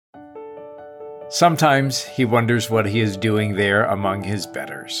Sometimes he wonders what he is doing there among his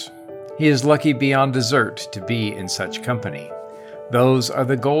betters. He is lucky beyond desert to be in such company. Those are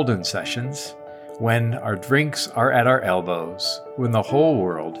the golden sessions, when our drinks are at our elbows, when the whole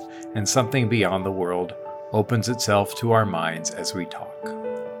world and something beyond the world opens itself to our minds as we talk.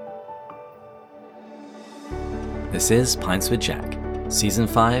 This is Pints with Jack, Season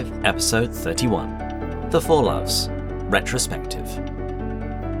 5, Episode 31, The Four Loves, Retrospective.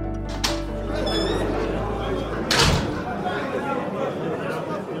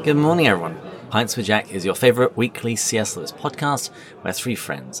 Good morning, everyone. Pints with Jack is your favourite weekly C.S. Lewis podcast, where three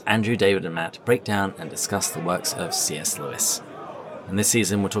friends, Andrew, David and Matt, break down and discuss the works of C.S. Lewis. And this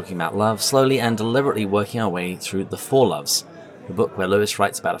season we're talking about love, slowly and deliberately working our way through The Four Loves, the book where Lewis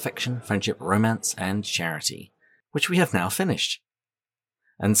writes about affection, friendship, romance and charity, which we have now finished.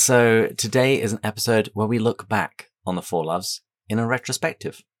 And so today is an episode where we look back on The Four Loves in a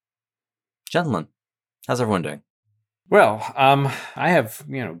retrospective. Gentlemen, how's everyone doing? Well, I have,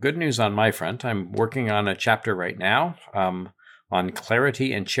 good news on my front. I'm working on a chapter right now on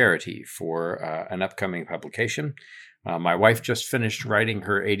clarity and charity for an upcoming publication. My wife just finished writing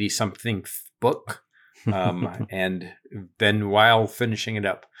her 80-something book, and then while finishing it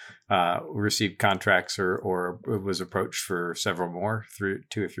up, received contracts or was approached for several more,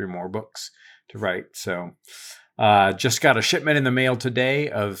 2 or 3 more books to write. So just got a shipment in the mail today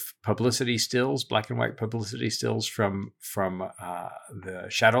of publicity stills, black and white publicity stills from the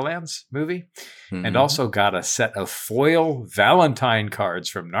Shadowlands movie, and also got a set of foil Valentine cards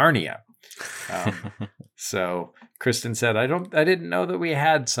from Narnia. So Kristen said, I didn't know that we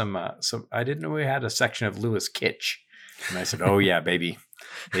had I didn't know we had a section of Lewis kitsch. And I said, oh yeah, baby,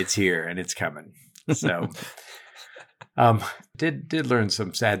 it's here and it's coming. So did learn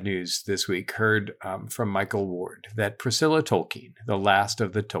some sad news this week. Heard from Michael Ward that Priscilla Tolkien, the last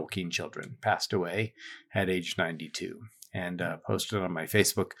of the Tolkien children, passed away at age 92. And posted on my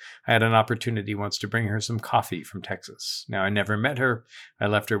Facebook. I had an opportunity once to bring her some coffee from Texas. Now, I never met her. I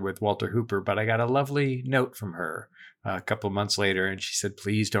left her with Walter Hooper, but I got a lovely note from her a couple of months later, and she said,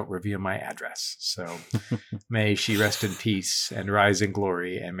 please don't reveal my address. So may she rest in peace and rise in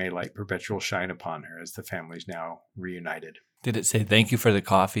glory, and may light perpetual shine upon her as the family's now reunited. Did it say thank you for the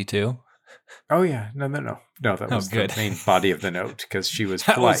coffee, too? Oh, yeah. No, that was the main body of the note, because she was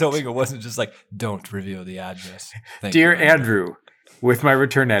polite. I was hoping it wasn't just like, don't reveal the address. Dear Andrew, with my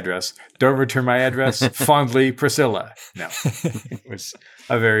return address, don't return my address. Fondly, Priscilla. No, it was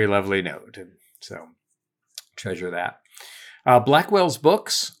a very lovely note. And so treasure that. Blackwell's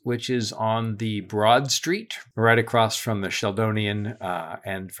Books, which is on the Broad Street, right across from the Sheldonian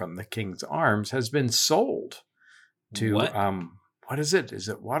and from the King's Arms, has been sold to, what is it? Is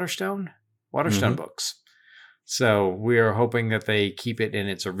it Waterstone? Waterstone Books. So we are hoping that they keep it in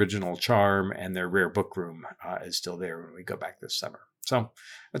its original charm, and their rare book room is still there when we go back this summer. So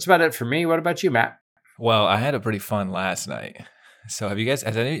that's about it for me. What about you, Matt? Well, I had a pretty fun last night. So has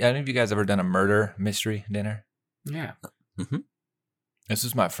any of you guys ever done a murder mystery dinner? Yeah. Mm-hmm. This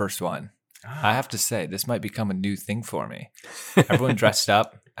is my first one. I have to say, this might become a new thing for me. Everyone dressed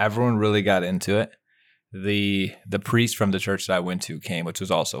up. Everyone really got into it. The priest from the church that I went to came, which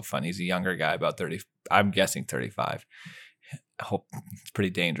was also fun. He's a younger guy, about 30. I'm guessing 35. I hope it's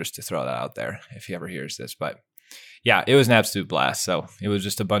pretty dangerous to throw that out there if he ever hears this. But yeah, it was an absolute blast. So it was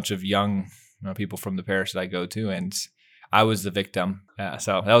just a bunch of young people from the parish that I go to, and I was the victim.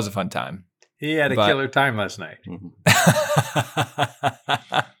 So that was a fun time. He had a killer time last night.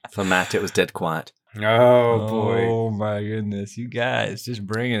 For Matt, it was dead quiet. Oh, boy. Oh, my goodness. You guys just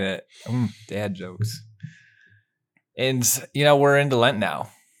bringing it. Dad jokes. And, we're into Lent now.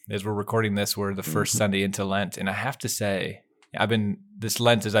 As we're recording this, we're the first Sunday into Lent. And I have to say, this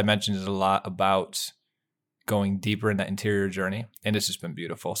Lent, as I mentioned, is a lot about going deeper in that interior journey. And it's just been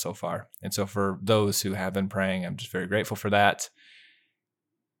beautiful so far. And so for those who have been praying, I'm just very grateful for that.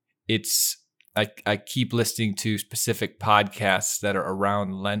 I keep listening to specific podcasts that are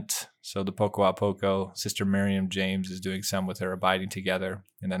around Lent. So the Poco a Poco, Sister Miriam James is doing some with her Abiding Together.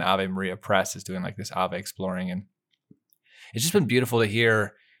 And then Ave Maria Press is doing like this Ave Exploring. And it's just been beautiful to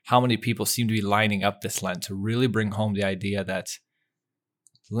hear how many people seem to be lining up this Lent to really bring home the idea that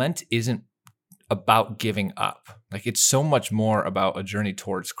Lent isn't about giving up. Like, it's so much more about a journey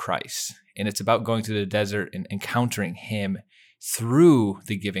towards Christ. And it's about going to the desert and encountering him through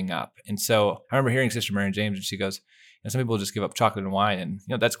the giving up. And so I remember hearing Sister Mary James, and she goes, some people just give up chocolate and wine,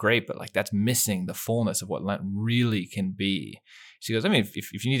 and that's great, but like that's missing the fullness of what Lent really can be. She goes,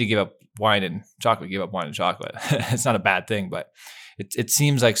 if you need to give up wine and chocolate, give up wine and chocolate. It's not a bad thing, but it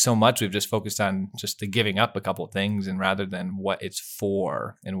seems like so much we've just focused on just the giving up a couple of things, and rather than what it's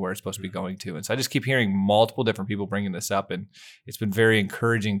for and where it's supposed to be going to. And so I just keep hearing multiple different people bringing this up, and it's been very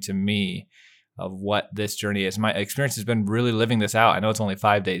encouraging to me of what this journey is. My experience has been really living this out. I know it's only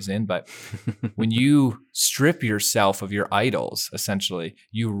 5 days in, but when you strip yourself of your idols, essentially,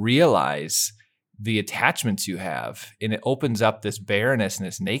 you realize the attachments you have, and it opens up this barrenness and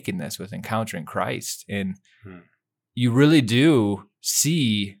this nakedness with encountering Christ. And you really do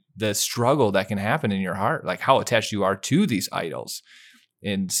see the struggle that can happen in your heart, like how attached you are to these idols.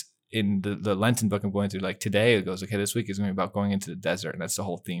 And in the Lenten book I'm going through, like today, it goes, okay, this week is going to be about going into the desert. And that's the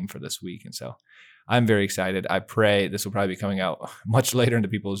whole theme for this week. And so I'm very excited. I pray this will probably be coming out much later into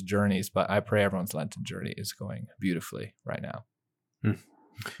people's journeys, but I pray everyone's Lenten journey is going beautifully right now.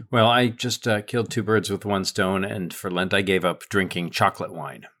 Well, I just killed 2 birds with 1 stone. And for Lent, I gave up drinking chocolate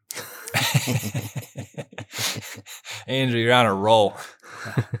wine. Andrew, you're on a roll.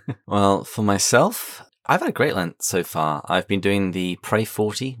 Well, for myself, I've had a great Lent so far. I've been doing the Pray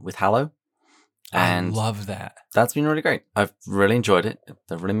 40 with Hallow. And I love that. That's been really great. I've really enjoyed it.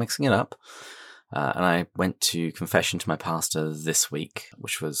 They're really mixing it up. And I went to confession to my pastor this week,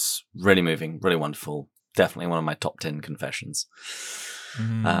 which was really moving, really wonderful. Definitely one of my top 10 confessions.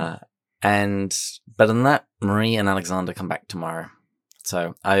 And better than that, Marie and Alexander come back tomorrow.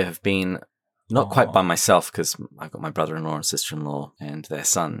 So I have been not quite by myself, because I've got my brother-in-law and sister-in-law and their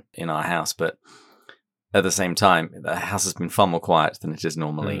son in our house, but at the same time, the house has been far more quiet than it is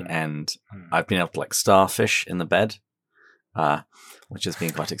normally, and I've been able to like starfish in the bed, which has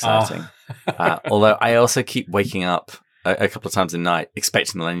been quite exciting. Although I also keep waking up a couple of times a night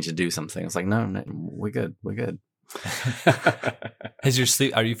expecting Lenny to do something. It's like, no, we're good. Has your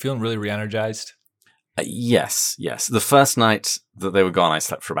sleep? Are you feeling really re-energized? Yes. The first night that they were gone, I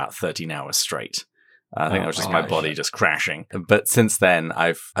slept for about 13 hours straight. I think that was just my body just crashing. But since then,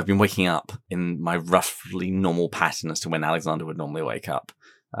 I've been waking up in my roughly normal pattern as to when Alexander would normally wake up.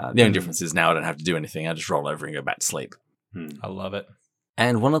 The only difference is now I don't have to do anything. I just roll over and go back to sleep. I love it.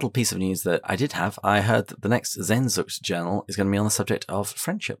 And one little piece of news that I did have, I heard that the next Zenzucht journal is going to be on the subject of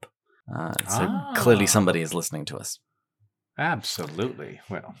friendship. So clearly somebody is listening to us. Absolutely.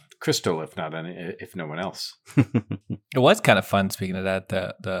 Well, Crystal, if no one else. It was kind of fun. Speaking of that,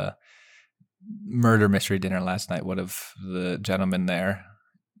 the murder mystery dinner last night. One of the gentlemen there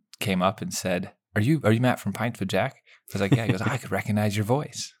came up and said, "Are you Matt from Pints with Jack?" I was like, "Yeah." He goes, "I could recognize your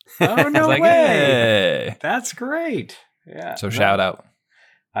voice." Oh, no way! Hey. That's great. Yeah. So shout out.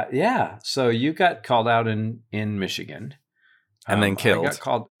 Yeah. So you got called out in Michigan. And then killed. I got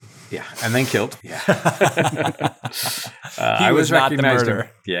called. Yeah. And then killed. Yeah. I was not the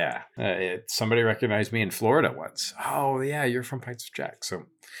murderer. Yeah. Somebody recognized me in Florida once. Oh, yeah. You're from Pints with Jack. So,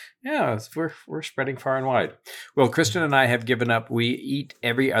 yeah, we're spreading far and wide. Well, Kristen and I have given up. We eat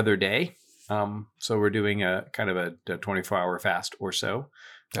every other day. So we're doing a kind of a 24-hour fast or so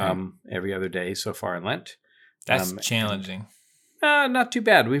every other day so far in Lent. That's challenging. Not too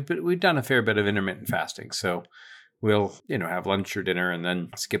bad. We've done a fair bit of intermittent fasting. So we'll, have lunch or dinner and then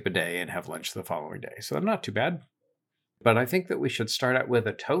skip a day and have lunch the following day. So not too bad. But I think that we should start out with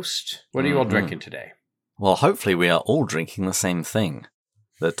a toast. What are you all drinking today? Well, hopefully we are all drinking the same thing.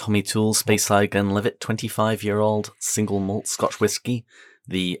 The Tommy Toole Speyside Glenlivet 25-year-old single malt Scotch whiskey.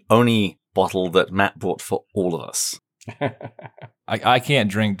 The only bottle that Matt bought for all of us. I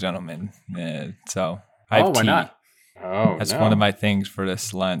can't drink, gentlemen. So I have tea. Why not? Oh, that's one of my things for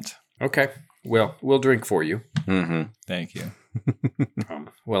this Lent. Okay. Well, we'll drink for you. Thank you.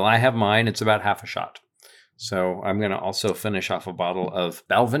 Well, I have mine. It's about half a shot. So I'm going to also finish off a bottle of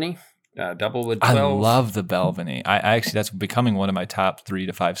Balvenie, Doublewood 12. I love the Balvenie. I actually, that's becoming one of my top 3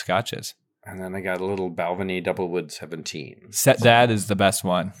 to 5 scotches. And then I got a little Balvenie Doublewood 17. That is the best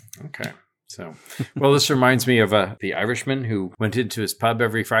one. Okay. So, well, this reminds me of the Irishman who went into his pub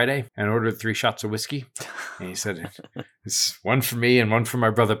every Friday and ordered 3 shots of whiskey. And he said, "It's one for me and one for my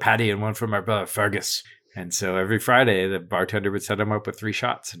brother Paddy and one for my brother Fergus." And so every Friday, the bartender would set him up with 3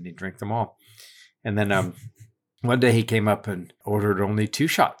 shots and he'd drink them all. And then one day he came up and ordered only 2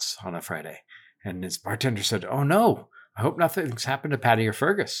 shots on a Friday. And his bartender said, "Oh, no, I hope nothing's happened to Paddy or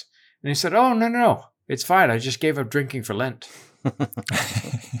Fergus." And he said, "Oh, no, it's fine. I just gave up drinking for Lent."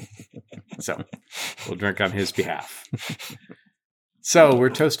 So we'll drink on his behalf. So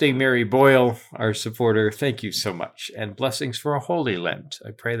we're toasting Mary Boyle, our supporter. Thank you so much. And blessings for a holy Lent.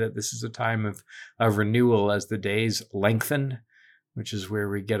 I pray that this is a time of renewal as the days lengthen, which is where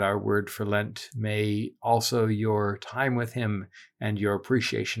we get our word for Lent. May also your time with him and your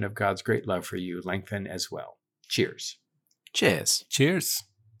appreciation of God's great love for you lengthen as well. Cheers. Cheers. Cheers.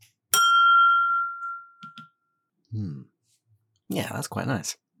 Yeah, that's quite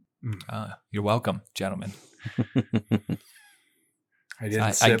nice. You're welcome, gentlemen.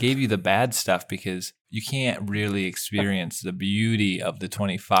 I I gave you the bad stuff because you can't really experience the beauty of the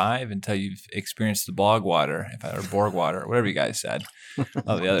 25 until you've experienced the bog water, or Borg water, whatever you guys said.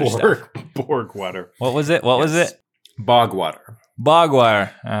 Oh, the other stuff. Borg water. What was it? What was it? Bog water. Bog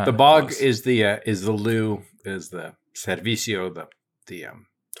water. The bog is the loo, is the servicio, the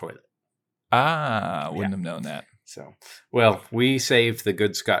toilet. Wouldn't have known that. So, well, we saved the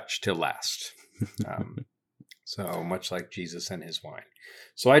good scotch till last. So much like Jesus and his wine.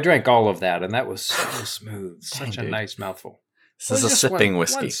 So I drank all of that, and that was so smooth. Such a nice mouthful. This is a sipping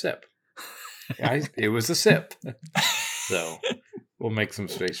whiskey. One sip. It was a sip. So we'll make some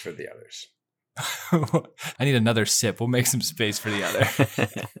space for the others. I need another sip. We'll make some space for the other.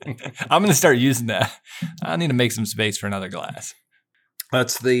 I'm going to start using that. I need to make some space for another glass.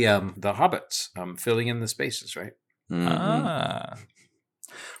 That's the hobbits filling in the spaces, right? Mm-hmm.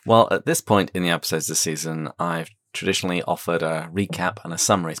 Well, at this point in the episodes this season, I've traditionally offered a recap and a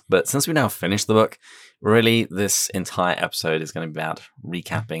summary. But since we now finished the book, really this entire episode is going to be about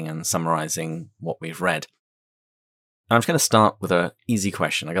recapping and summarizing what we've read. I'm just going to start with an easy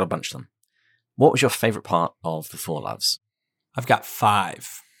question. I got a bunch of them. What was your favorite part of The Four Loves? I've got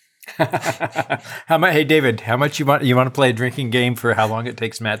 5. Hey, David, how much you want to play a drinking game for how long it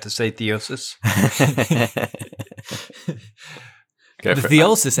takes Matt to say theosis? The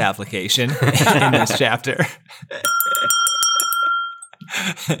theosis application in this chapter.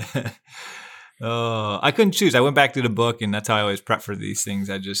 I couldn't choose. I went back to the book, and that's how I always prep for these things.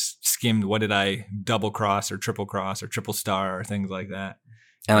 I just skimmed what did I double cross or triple star or things like that.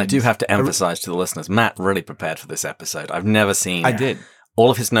 And I do have to emphasize to the listeners, Matt really prepared for this episode. I've never seen... I did. All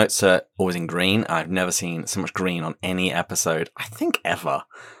of his notes are always in green. I've never seen so much green on any episode, I think ever.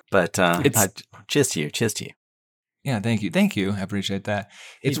 But cheers to you. Yeah, thank you. I appreciate that.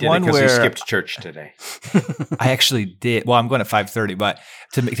 It's one where he skipped church today. I actually did. Well, I'm going at 5:30, but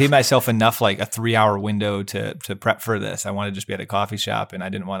to give myself enough like a 3-hour window to prep for this, I want to just be at a coffee shop, and I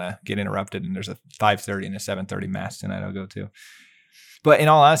didn't want to get interrupted. And there's a 5:30 and a 7:30 mass tonight I'll go to. But in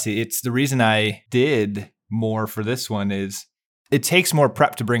all honesty, it's the reason I did more for this one is it takes more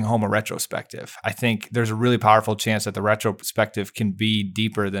prep to bring home a retrospective. I think there's a really powerful chance that the retrospective can be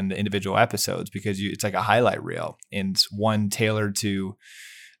deeper than the individual episodes because it's like a highlight reel and it's one tailored to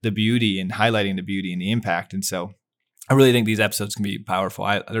the beauty and highlighting the beauty and the impact. And so I really think these episodes can be powerful.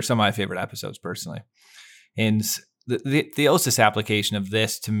 They're some of my favorite episodes personally. And the theosis application of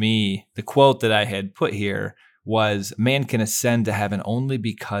this to me, the quote that I had put here was, man can ascend to heaven only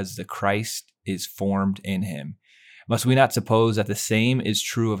because the Christ is formed in him. Must we not suppose that the same is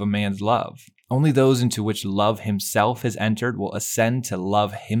true of a man's love? Only those into which love himself has entered will ascend to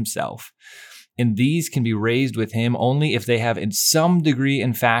love himself. And these can be raised with him only if they have in some degree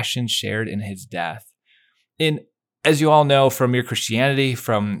and fashion shared in his death. And as you all know from your Christianity,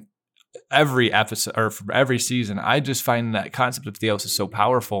 from every episode or from every season, I just find that concept of theos is so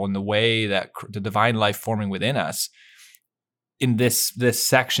powerful in the way that the divine life forming within us. In this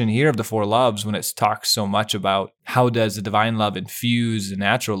section here of the Four Loves, when it talks so much about how does the divine love infuse the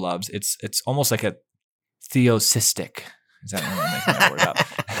natural loves, it's almost like a theosistic. Is that what I'm making that word up?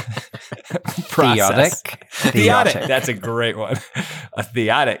 Process. Theotic. That's a great one. A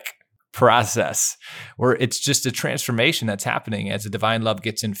theotic process where it's just a transformation that's happening as the divine love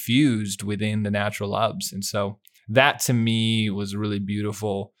gets infused within the natural loves. And so that to me was a really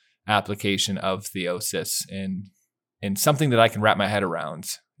beautiful application of theosis and something that I can wrap my head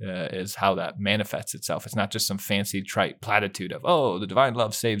around is how that manifests itself. It's not just some fancy trite platitude of, oh, the divine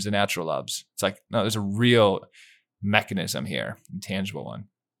love saves the natural loves. It's like, no, there's a real mechanism here, a tangible one.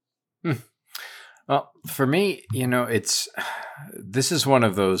 Well, for me, this is one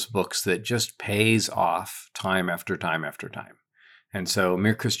of those books that just pays off time after time after time. And so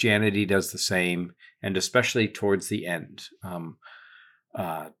Mere Christianity does the same, and especially towards the end.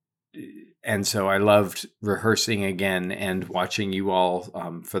 And so I loved rehearsing again and watching you all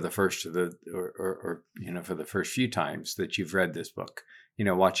for the first of the for the first few times that you've read this book.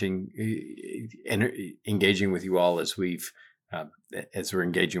 Watching and engaging with you all as we're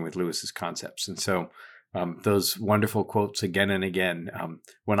engaging with Lewis's concepts. And so those wonderful quotes again and again.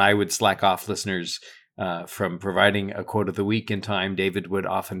 When I would slack off listeners from providing a quote of the week in time, David would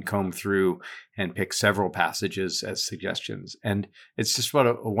often comb through and pick several passages as suggestions. And it's just what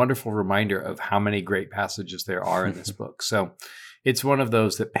a wonderful reminder of how many great passages there are in this book. So it's one of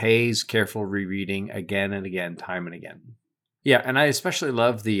those that pays careful rereading again and again, time and again. Yeah, and I especially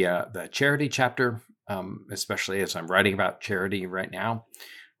love the charity chapter, especially as I'm writing about charity right now.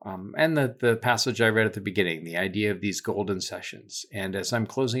 And the passage I read at the beginning, the idea of these golden sessions. And as I'm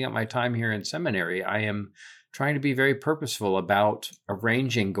closing out my time here in seminary, I am trying to be very purposeful about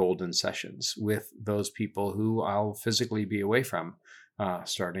arranging golden sessions with those people who I'll physically be away from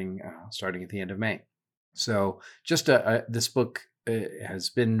starting at the end of May. So just this book has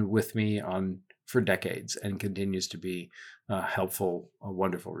been with me for decades and continues to be a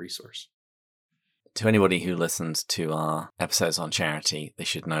wonderful resource. To anybody who listens to our episodes on charity, they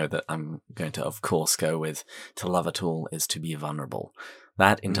should know that I'm going to, of course, go with "To love at all is to be vulnerable."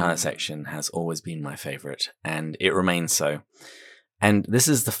 That entire section has always been my favorite, and it remains so. And this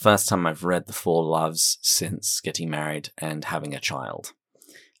is the first time I've read the four loves since getting married and having a child.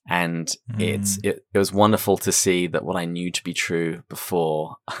 And it was wonderful to see that what I knew to be true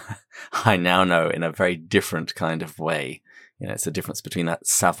before, I now know in a very different kind of way. You know, it's the difference between that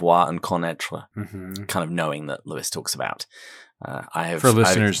savoir and connaître, kind of knowing that Lewis talks about. For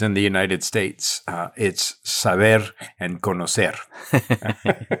listeners in the United States, it's saber and conocer.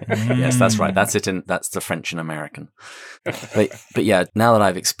 Yes, that's right. That's the French and American. But yeah, now that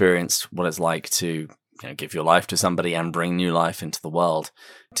I've experienced what it's like to give your life to somebody and bring new life into the world,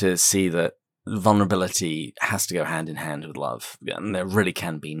 to see that vulnerability has to go hand in hand with love, and there really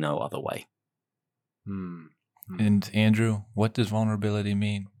can be no other way. And Andrew, what does vulnerability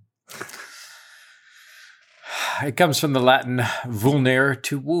mean? It comes from the Latin vulnere,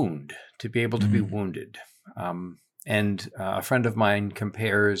 to wound, to be able to be wounded. And a friend of mine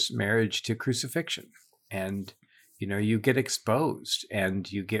compares marriage to crucifixion. And, you get exposed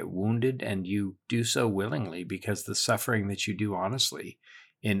and you get wounded, and you do so willingly, because the suffering that you do honestly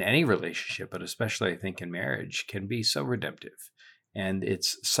in any relationship, but especially I think in marriage, can be so redemptive. And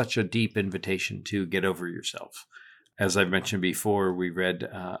it's such a deep invitation to get over yourself. As I've mentioned before, we read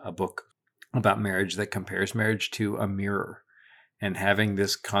a book about marriage that compares marriage to a mirror, and having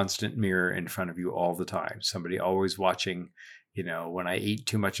this constant mirror in front of you all the time. Somebody always watching, when I eat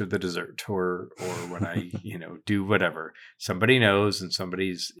too much of the dessert, or when I, do whatever. Somebody knows, and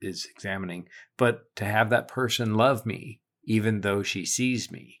somebody is examining. But to have that person love me, even though she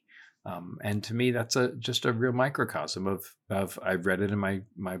sees me. And to me, that's just a real microcosm of I've read it in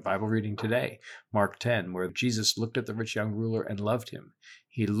my Bible reading today, Mark 10, where Jesus looked at the rich young ruler and loved him.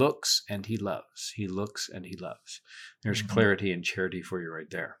 He looks and he loves. He looks and he loves. There's clarity and charity for you right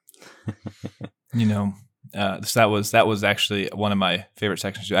there. So that was actually one of my favorite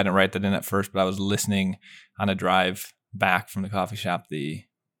sections. I didn't write that in at first, but I was listening on a drive back from the coffee shop the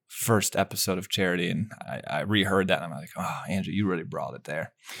first episode of Charity, and I reheard that, and I'm like, oh, Andrew, you really brought it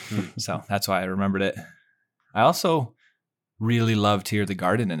there. So that's why I remembered it. I also really loved here the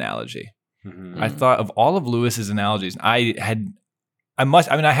garden analogy. I thought of all of Lewis's analogies, I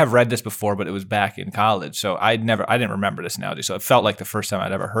have read this before, but it was back in college, so I didn't remember this analogy, so it felt like the first time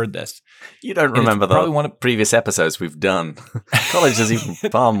I'd ever heard this. You don't remember the previous episodes we've done. College is even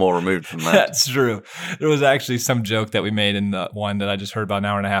far more removed from that. That's true. There was actually some joke that we made in the one that I just heard about an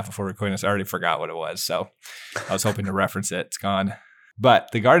hour and a half before recording this. I already forgot what it was, so I was hoping to reference it. It's gone.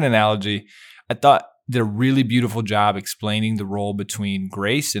 But the garden analogy, I thought, did a really beautiful job explaining the role between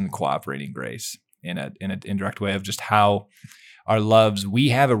grace and cooperating grace in an indirect way of just how our loves, we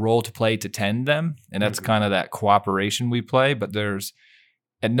have a role to play to tend them, and that's kind of that cooperation we play. But there's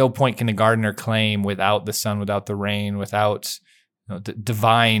at no point can a gardener claim without the sun, without the rain, without the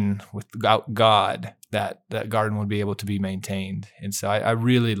divine, without God, that garden would be able to be maintained. And so I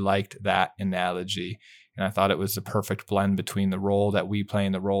really liked that analogy, and I thought it was the perfect blend between the role that we play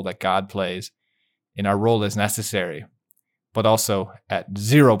and the role that God plays. And our role is necessary, but also at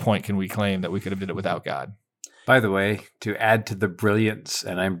 0 point can we claim that we could have did it without God. By the way, to add to the brilliance,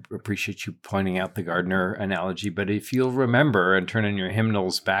 and I appreciate you pointing out the gardener analogy, but if you'll remember and turn in your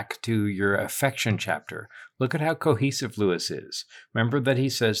hymnals back to your affection chapter, look at how cohesive Lewis is. Remember that he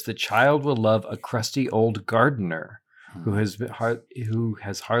says the child will love a crusty old gardener who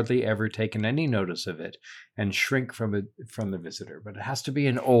has hardly ever taken any notice of it, and shrink from the visitor. But it has to be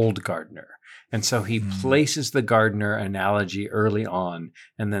an old gardener. And so he places the gardener analogy early on,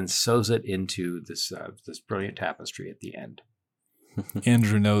 and then sews it into this brilliant tapestry at the end.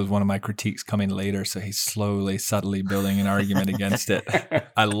 Andrew knows one of my critiques coming later, so he's slowly, subtly building an argument against it.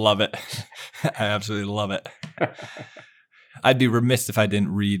 I love it. I absolutely love it. I'd be remiss if I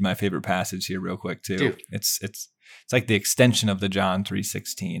didn't read my favorite passage here real quick too. Dude. It's like the extension of the John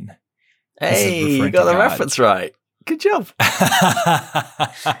 3:16. Hey, you got the reference right. Good job.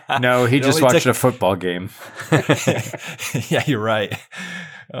 No, he just watched a football game. Yeah, you're right.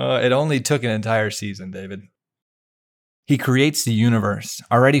 It only took an entire season, David. He creates the universe,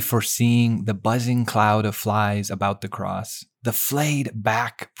 already foreseeing the buzzing cloud of flies about the cross, the flayed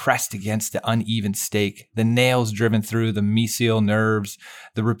back pressed against the uneven stake, the nails driven through the mesial nerves,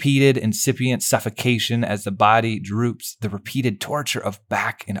 the repeated incipient suffocation as the body droops, the repeated torture of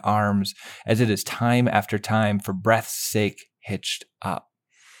back and arms as it is time after time for breath's sake hitched up.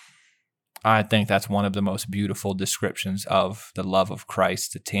 I think that's one of the most beautiful descriptions of the love of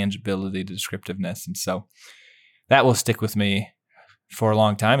Christ, the tangibility, the descriptiveness. And so that will stick with me for a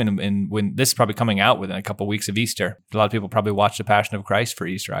long time. And when this is probably coming out within a couple of weeks of Easter, a lot of people probably watch The Passion of Christ for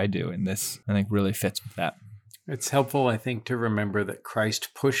Easter. I do. And this, I think, really fits with that. It's helpful, I think, to remember that Christ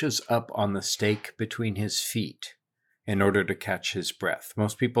pushes up on the stake between his feet in order to catch his breath.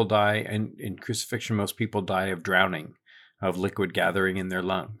 Most people die, and in crucifixion, most people die of drowning, of liquid gathering in their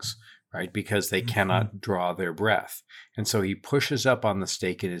lungs, right? Because they cannot draw their breath. And so he pushes up on the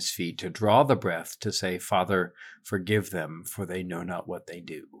stake in his feet to draw the breath, to say, Father, forgive them, for they know not what they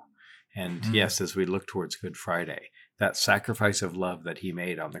do. And yes, as we look towards Good Friday, that sacrifice of love that he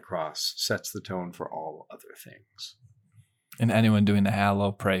made on the cross sets the tone for all other things. And anyone doing the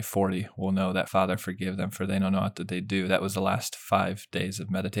Hallow Pray 40 will know that, Father, forgive them, for they know not what they do. That was the last 5 days of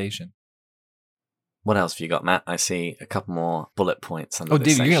meditation. What else have you got, Matt? I see a couple more bullet points under this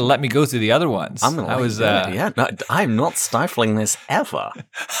David, section. you're going to let me go through the other ones. I'm going to let you do it. No, I'm not stifling this ever.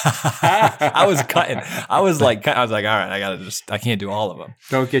 I was cutting. I was like, all right, I can't do all of them.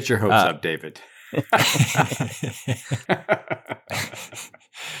 Don't get your hopes up, David.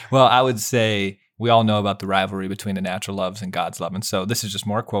 Well, I would say we all know about the rivalry between the natural loves and God's love. And so this is just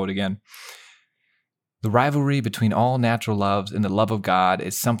more quote again. The rivalry between all natural loves and the love of God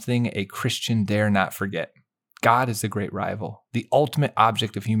is something a Christian dare not forget. God is the great rival, the ultimate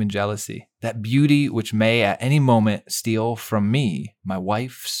object of human jealousy, that beauty which may at any moment steal from me, my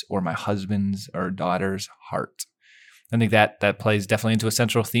wife's or my husband's or daughter's heart. I think that plays definitely into a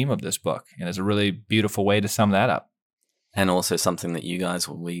central theme of this book, and is a really beautiful way to sum that up. And also something that you guys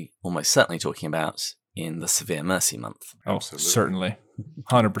will be almost certainly talking about in the Severe Mercy Month. Oh, absolutely. Certainly.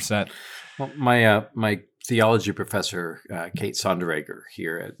 100%. Well, my theology professor, Kate Sonderegger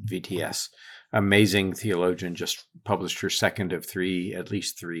here at VTS, amazing theologian, just published her second of at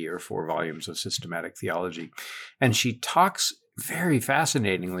least 3 or 4 volumes of systematic theology. And she talks very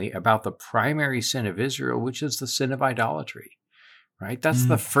fascinatingly about the primary sin of Israel, which is the sin of idolatry, right? That's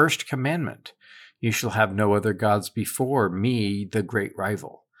the first commandment. You shall have no other gods before me, the great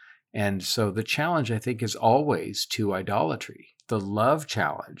rival. And so the challenge, I think, is always to idolatry. The love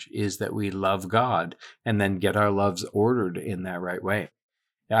challenge is that we love God and then get our loves ordered in that right way.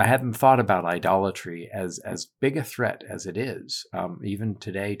 I hadn't thought about idolatry as big a threat as it is, even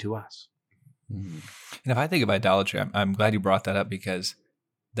today to us. And if I think of idolatry, I'm glad you brought that up, because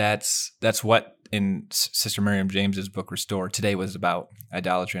that's what in Sister Miriam James's book Restore today was about,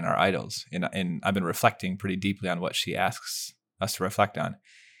 idolatry and our idols. And I've been reflecting pretty deeply on what she asks us to reflect on.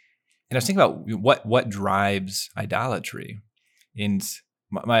 And I was thinking about what drives idolatry. And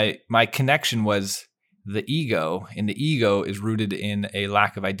my connection was the ego, and the ego is rooted in a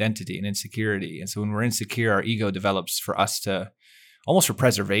lack of identity and insecurity. And so when we're insecure, our ego develops for us to, almost for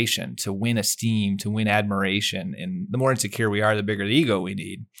preservation, to win esteem, to win admiration. And the more insecure we are, the bigger the ego we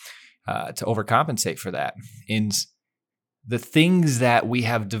need to overcompensate for that. And the things that we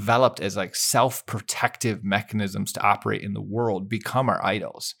have developed as like self-protective mechanisms to operate in the world become our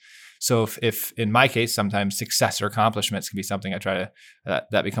idols. So if in my case, sometimes success or accomplishments can be something I try to,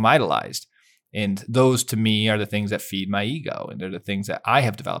 that become idolized. And those to me are the things that feed my ego. And they're the things that I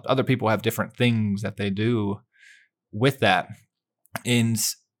have developed. Other people have different things that they do with that. And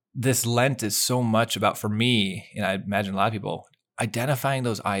this Lent is so much about, for me, and I imagine a lot of people, identifying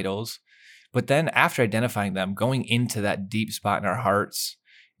those idols, but then after identifying them, going into that deep spot in our hearts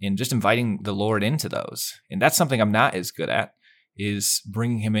and just inviting the Lord into those. And that's something I'm not as good at, is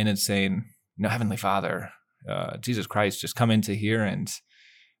bringing him in and saying, Heavenly Father, Jesus Christ, just come into here, and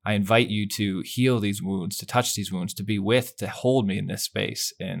I invite you to heal these wounds, to touch these wounds, to be with, to hold me in this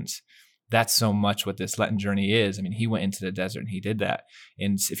space. And that's so much what this Lenten journey is. I mean, he went into the desert and he did that.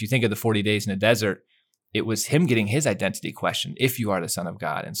 And if you think of the 40 days in the desert, it was him getting his identity questioned, if you are the Son of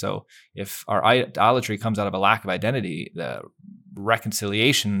God. And so if our idolatry comes out of a lack of identity, the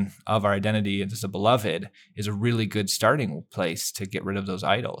reconciliation of our identity as a beloved is a really good starting place to get rid of those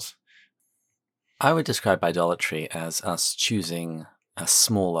idols. I would describe idolatry as us choosing a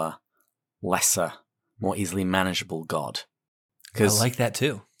smaller, lesser, more easily manageable God. I like that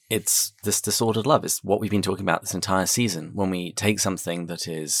too. It's this disordered love. It's what we've been talking about this entire season. When we take something that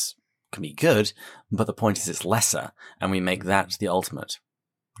can be good, but the point is it's lesser, and we make that the ultimate.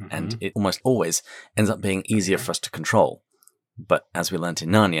 and it almost always ends up being easier for us to control. But as we learnt in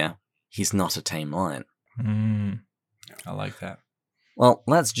Narnia, he's not a tame lion. I like that. Well,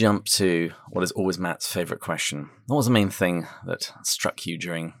 let's jump to what is always Matt's favourite question. What was the main thing that struck you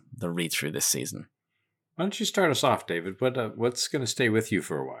during the read-through this season? Why don't you start us off, David? What's going to stay with you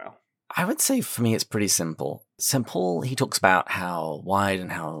for a while? I would say for me it's pretty simple. St. Paul, he talks about how wide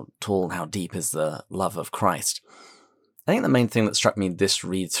and how tall and how deep is the love of Christ. I think the main thing that struck me this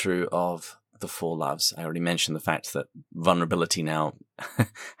read-through of the four loves, I already mentioned the fact that vulnerability now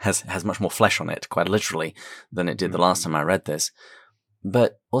has much more flesh on it, quite literally, than it did the last time I read this.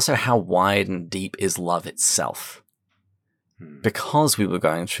 But also how wide and deep is love itself. Because we were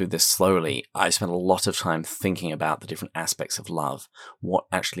going through this slowly, I spent a lot of time thinking about the different aspects of love, what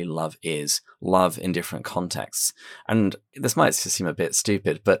actually love is, love in different contexts. And this might seem a bit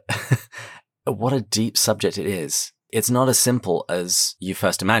stupid, but what a deep subject it is. It's not as simple as you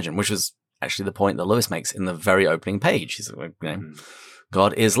first imagine, which was actually the point that Lewis makes in the very opening page. He's like,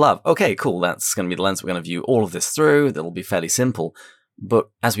 God is love. Okay, cool. That's going to be the lens we're going to view all of this through. That'll be fairly simple. But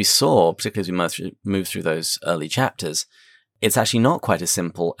as we saw, particularly as we move through those early chapters, it's actually not quite as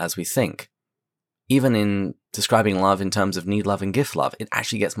simple as we think. Even in describing love in terms of need love and gift love, it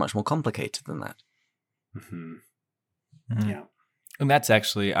actually gets much more complicated than that. Yeah. And that's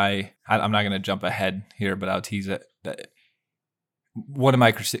actually, I'm not going to jump ahead here, but I'll tease it. That one of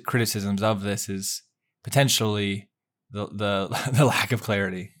my criticisms of this is potentially the lack of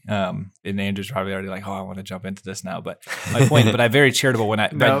clarity. And Andrew's probably already like, oh, I want to jump into this now. But my point, but I'm very charitable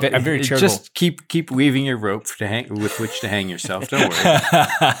I'm very charitable. Just keep weaving your rope with which to hang yourself. Don't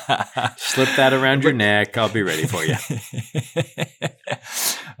worry. Slip that around your neck. I'll be ready for you.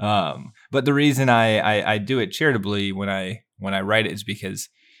 But the reason I do it charitably when I write it is because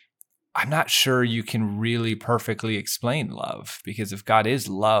I'm not sure you can really perfectly explain love, because if God is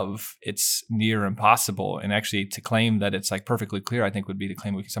love, it's near impossible. And actually to claim that it's like perfectly clear, I think would be to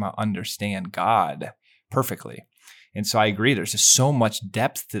claim we can somehow understand God perfectly. And so I agree. There's just so much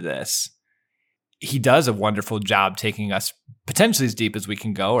depth to this. He does a wonderful job taking us potentially as deep as we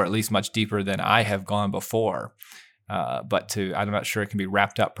can go, or at least much deeper than I have gone before. But I'm not sure it can be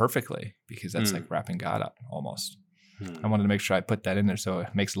wrapped up perfectly, because that's like wrapping God up almost. I wanted to make sure I put that in there so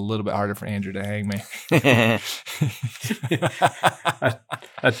it makes it a little bit harder for Andrew to hang me.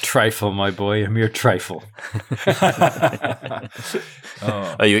 a trifle, my boy, a mere trifle.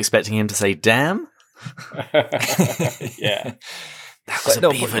 Are you expecting him to say damn? Yeah. That was a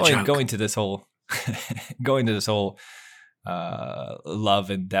beaver joke. Going to this whole love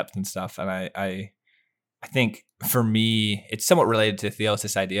and depth and stuff. And I think for me, it's somewhat related to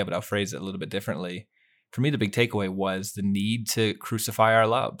Theosis' idea, but I'll phrase it a little bit differently. For me, the big takeaway was the need to crucify our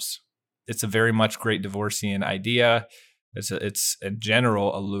loves. It's a very much great Divorcian idea. It's in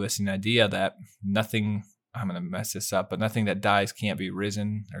general a Lewisian idea that nothing, I'm going to mess this up, but nothing that dies can't be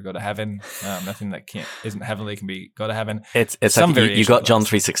risen or go to heaven. Nothing that isn't heavenly can go to heaven. It's some like you got John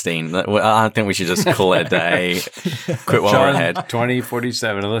 3:16. I think we should just call it a day. Quit while we're ahead.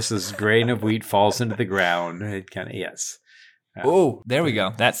 20:47. Unless this grain of wheat falls into the ground, it kind of yes. Oh, there we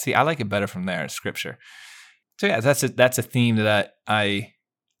go. I like it better from there. Scripture. So yeah, that's a theme that I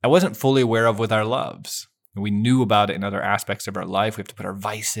wasn't fully aware of with our loves. We knew about it in other aspects of our life. We have to put our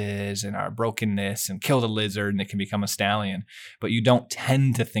vices and our brokenness and kill the lizard, and it can become a stallion. But you don't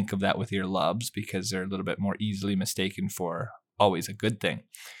tend to think of that with your loves because they're a little bit more easily mistaken for always a good thing.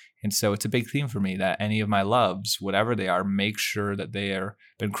 And so it's a big theme for me that any of my loves, whatever they are, make sure that they are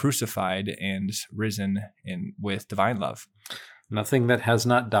been crucified and risen with divine love. Nothing that has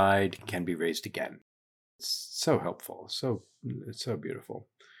not died can be raised again. It's so helpful. It's so beautiful.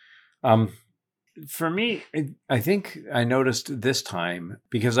 For me, I think I noticed this time,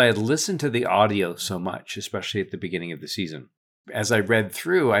 because I had listened to the audio so much, especially at the beginning of the season. As I read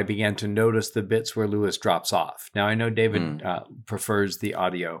through, I began to notice the bits where Lewis drops off. Now, I know David prefers the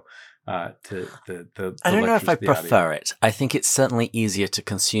audio to the I don't know if I prefer it. I think it's certainly easier to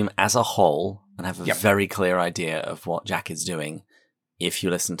consume as a whole and have a very clear idea of what Jack is doing if you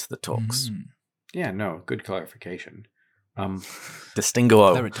listen to the talks. Yeah, no, good clarification.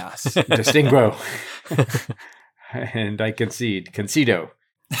 Distinguo. Claritas. Distinguo. And I concede. Concedo.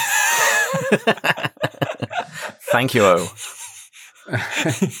 Thank you, O.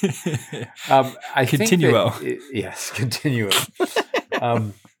 Continuo. Yes, continuo.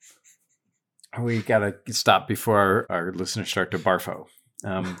 We got to stop before our listeners start to barfo.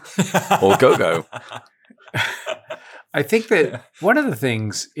 Or go-go. I think that one of the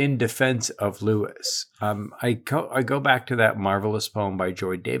things in defense of Lewis, I go back to that marvelous poem by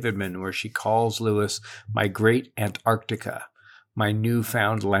Joy Davidman where she calls Lewis my great Antarctica, my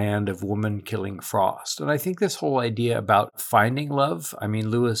newfound land of woman-killing frost. And I think this whole idea about finding love, I mean,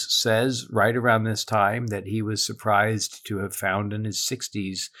 Lewis says right around this time that he was surprised to have found in his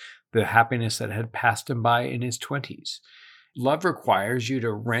 60s the happiness that had passed him by in his 20s. Love requires you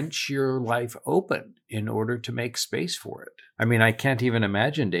to wrench your life open in order to make space for it. I mean, I can't even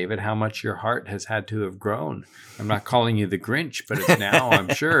imagine, David, how much your heart has had to have grown. I'm not calling you the Grinch, but it's now,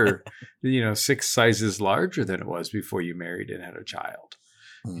 I'm sure, 6 sizes larger than it was before you married and had a child.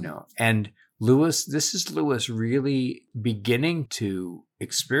 And this is Lewis really beginning to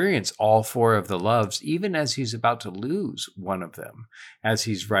experience all 4 of the loves, even as he's about to lose one of them as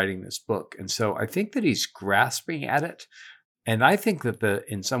he's writing this book. And so I think that he's grasping at it. And I think that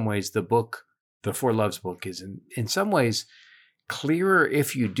in some ways, the book, the 4 Loves book, is in some ways clearer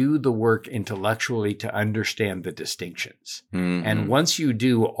if you do the work intellectually to understand the distinctions. Mm-hmm. And once you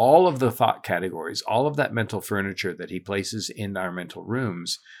do, all of the thought categories, all of that mental furniture that he places in our mental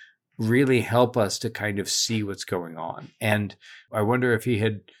rooms really help us to kind of see what's going on. And I wonder if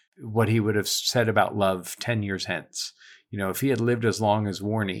what he would have said about love 10 years hence. If he had lived as long as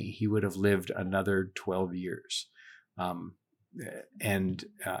Warney, he would have lived another 12 years.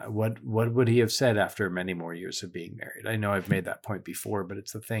 What would he have said after many more years of being married? I know I've made that point before, but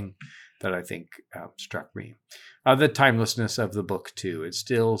it's the thing that I think struck me. The timelessness of the book, too. It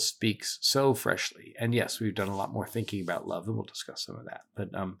still speaks so freshly. And yes, we've done a lot more thinking about love, and we'll discuss some of that. But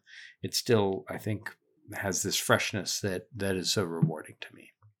it still, I think, has this freshness that is so rewarding to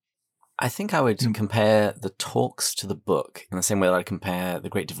me. I think I would compare the talks to the book in the same way that I compare The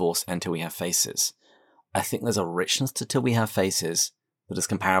Great Divorce and Till We Have Faces. I think there's a richness to Till We Have Faces that is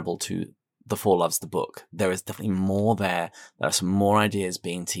comparable to The 4 Loves, the book. There is definitely more there. There are some more ideas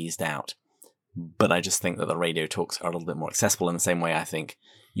being teased out. But I just think that the radio talks are a little bit more accessible in the same way I think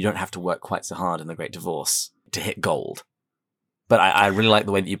you don't have to work quite so hard in The Great Divorce to hit gold. But I really like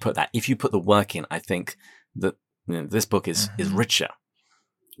the way that you put that. If you put the work in, I think that this book is richer,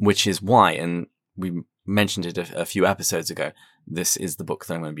 which is why, and we mentioned it a few episodes ago, this is the book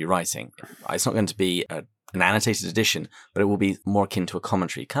that I'm going to be writing. It's not going to be an annotated edition, but it will be more akin to a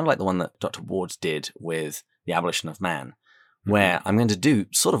commentary, kind of like the one that Dr. Ward did with The Abolition of Man, where I'm going to do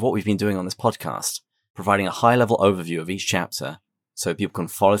sort of what we've been doing on this podcast, providing a high-level overview of each chapter so people can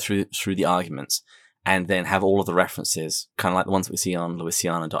follow through the arguments and then have all of the references, kind of like the ones that we see on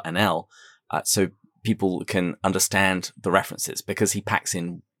louisiana.nl, so people can understand the references, because he packs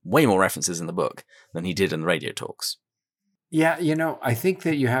in way more references in the book than he did in the radio talks. Yeah, I think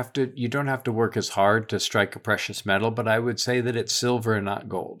that you don't have to work as hard to strike a precious metal, but I would say that it's silver and not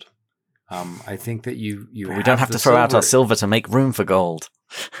gold. I think that we don't have to throw out our silver to make room for gold.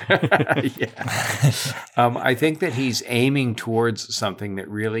 I think that he's aiming towards something that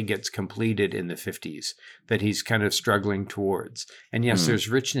really gets completed in the 50s, that he's kind of struggling towards. And yes, there's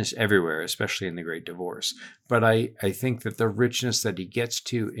richness everywhere, especially in The Great Divorce. But I think that the richness that he gets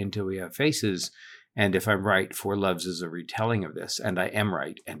to Until We Have Faces, and if I'm right, 4 Loves is a retelling of this, and I am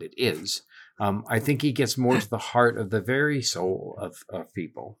right, and it is. I think he gets more to the heart of the very soul of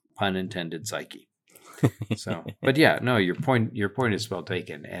people, pun intended, psyche. So, but yeah, no, your point is well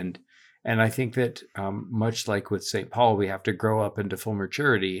taken, and I think that much like with St. Paul, we have to grow up into full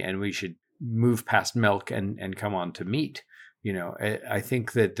maturity, and we should move past milk and come on to meat. I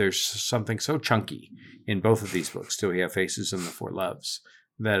think that there's something so chunky in both of these books, Till We Have Faces and The 4 Loves,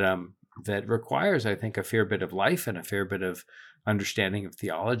 that requires, I think, a fair bit of life and a fair bit of understanding of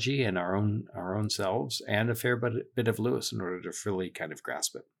theology and our own selves, and a fair bit of Lewis in order to fully kind of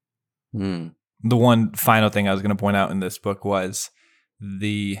grasp it. The one final thing I was going to point out in this book was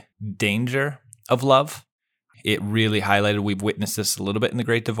the danger of love. It really highlighted, we've witnessed this a little bit in The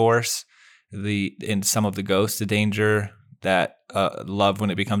Great Divorce, in some of the ghosts, the danger that love,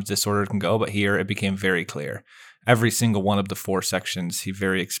 when it becomes disordered, can go. But here it became very clear. Every single one of the 4 sections, he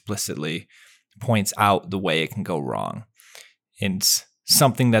very explicitly points out the way it can go wrong. And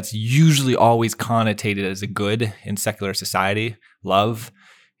something that's usually always connotated as a good in secular society, love,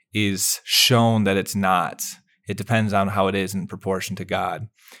 is shown that it's not. It depends on how it is in proportion to God.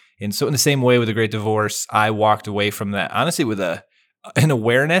 And so in the same way with The Great Divorce, I walked away from that, honestly, with an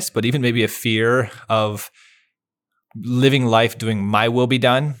awareness, but even maybe a fear of living life doing my will be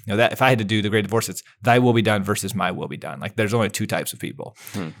done. That if I had to do The Great Divorce, it's thy will be done versus my will be done. Like, there's only 2 types of people.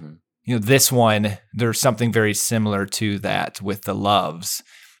 Mm-hmm. This one, there's something very similar to that with the loves.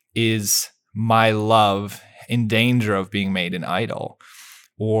 Is my love in danger of being made an idol?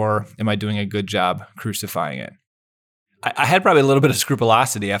 Or am I doing a good job crucifying it? I had probably a little bit of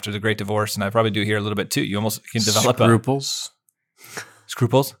scrupulosity after The Great Divorce, and I probably do here a little bit too. You almost can develop scruples.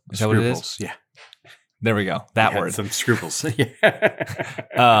 Scruples? Is that what it is? Yeah. There we go. That word. Some scruples.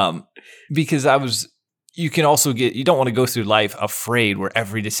 Because you can also you don't want to go through life afraid where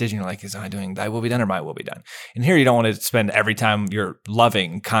every decision you're like, is I doing thy will be done or my will be done? And here you don't want to spend every time you're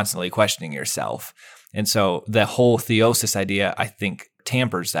loving constantly questioning yourself. And so the whole theosis idea, I think,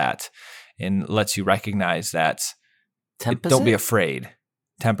 tampers that and lets you recognize that don't be afraid.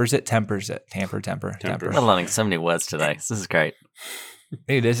 Tempers it. Temper. I'm learning so many words today. This is great.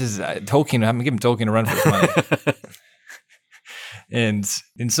 Hey, this is Tolkien. I'm giving Tolkien a run for his money.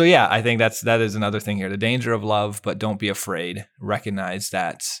 And so, yeah, I think that is another thing here. The danger of love, but don't be afraid. Recognize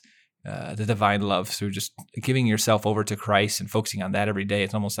that the divine love through just giving yourself over to Christ and focusing on that every day.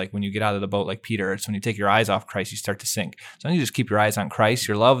 It's almost like when you get out of the boat like Peter, it's when you take your eyes off Christ, you start to sink. So you just keep your eyes on Christ,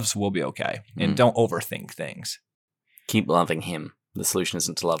 your loves will be okay. And don't overthink things. Keep loving him. The solution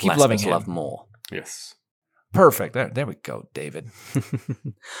isn't to love Keep less, loving but to him. love more. Yes. Perfect. There we go, David.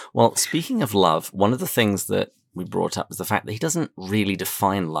 Well, speaking of love, one of the things that we brought up was the fact that he doesn't really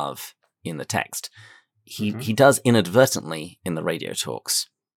define love in the text. He does inadvertently in the radio talks.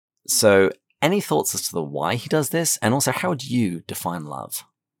 So any thoughts as to the why he does this? And also, how would you define love?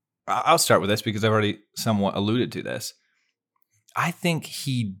 I'll start with this because I've already somewhat alluded to this. I think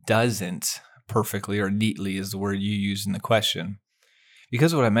he doesn't perfectly, or neatly is the word you use in the question.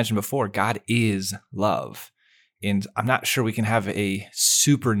 Because of what I mentioned before, God is love. And I'm not sure we can have a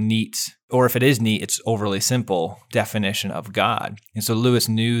super neat, or if it is neat, it's overly simple definition of God. And so Lewis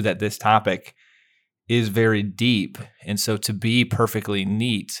knew that this topic is very deep. And so to be perfectly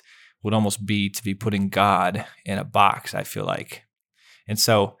neat would almost be to be putting God in a box, I feel like. And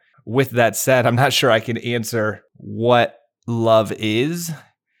so with that said, I'm not sure I can answer what love is,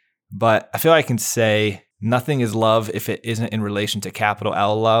 but I feel I can say nothing is love if it isn't in relation to capital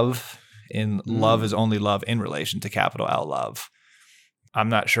L love. And love is only love in relation to capital L love. I'm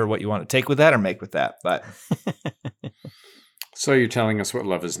not sure what you want to take with that or make with that, but So you're telling us what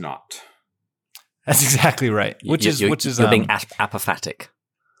love is not. that's exactly right. Which is you're being apophatic.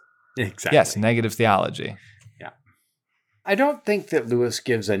 Exactly. Yes, negative theology. Yeah. I don't think that Lewis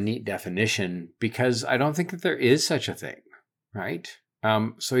gives a neat definition because I don't think that there is such a thing, right?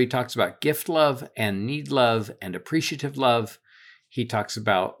 So he talks about gift love and need love and appreciative love. He talks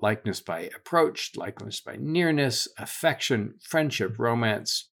about likeness by approach, likeness by nearness, affection, friendship,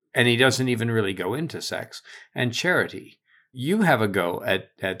 romance, and he doesn't even really go into sex, and charity. You have a go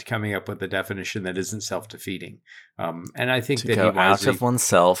at coming up with a definition that isn't self-defeating. And I think that go out of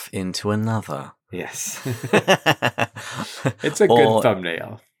oneself into another. Yes. It's a good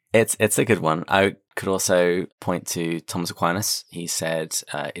thumbnail. It's a good one. I could also point to Thomas Aquinas. He said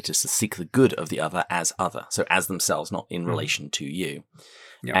it is to seek the good of the other, so as themselves, not in relation to you.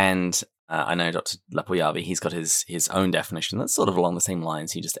 Yeah. And I know Dr. Lepoyavi, he's got his own definition that's sort of along the same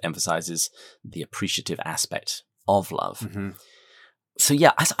lines. He just emphasizes the appreciative aspect of love. Mm-hmm. So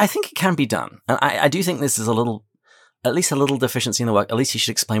yeah, I think it can be done. And I do think this is at least a little deficiency in the work. At least he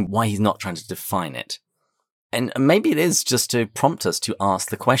should explain why he's not trying to define it. And maybe it is just to prompt us to ask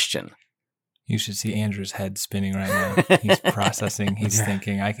the question. You should see Andrew's head spinning right now. He's processing, he's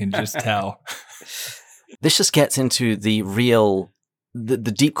thinking, I can just tell. This just gets into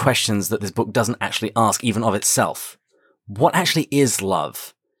the deep questions that this book doesn't actually ask, even of itself. What actually is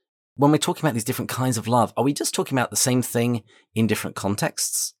love? When we're talking about these different kinds of love, are we just talking about the same thing in different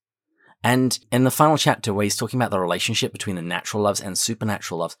contexts? And in the final chapter where he's talking about the relationship between the natural loves and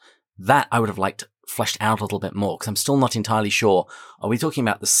supernatural loves, that I would have liked fleshed out a little bit more, because I'm still not entirely sure. Are we talking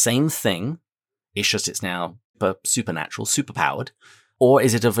about the same thing? It's just it's now supernatural, superpowered, or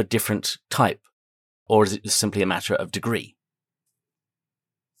is it of a different type? Or is it just simply a matter of degree?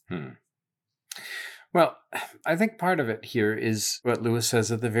 Well, I think part of it here is what Lewis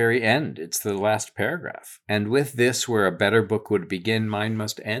says at the very end. It's the last paragraph. And with this, where a better book would begin, mine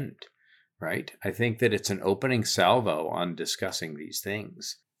must end, right? I think that it's an opening salvo on discussing these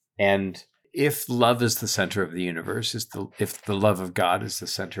things. And if love is the center of the universe, if the love of God is the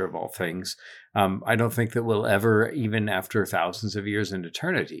center of all things, I don't think that we'll ever, even after thousands of years in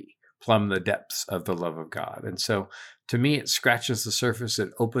eternity, plumb the depths of the love of God. And so to me, it scratches the surface,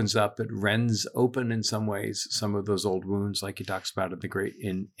 it opens up, it rends open in some ways some of those old wounds, like he talks about in the great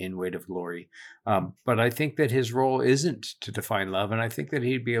in Weight of Glory. But I think that his role isn't to define love, and I think that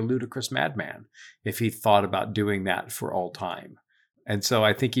he'd be a ludicrous madman if he thought about doing that for all time. And so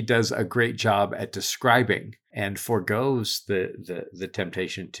I think he does a great job at describing and forgoes the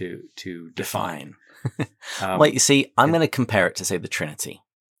temptation to define. Well, you see, I'm going to compare it to, say, the Trinity.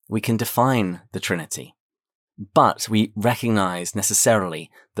 We can define the Trinity, but we recognize necessarily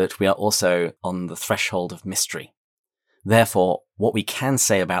that we are also on the threshold of mystery. Therefore, what we can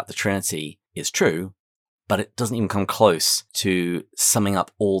say about the Trinity is true, but it doesn't even come close to summing up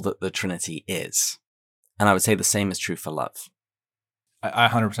all that the Trinity is. And I would say the same is true for love. I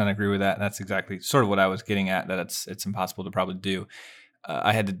 100% agree with that. That's exactly sort of what I was getting at, that it's impossible to probably do.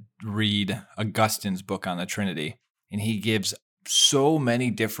 I had to read Augustine's book on the Trinity, and he gives so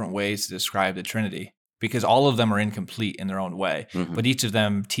many different ways to describe the Trinity because all of them are incomplete in their own way, but each of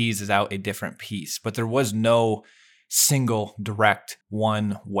them teases out a different piece. But there was no single direct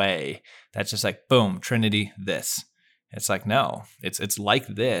one way that's just like, boom, Trinity, this. It's like, no, it's like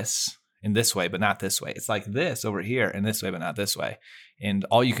this in this way, but not this way. It's like this over here in this way, but not this way. And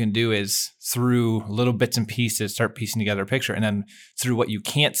all you can do is through little bits and pieces, start piecing together a picture. And then through what you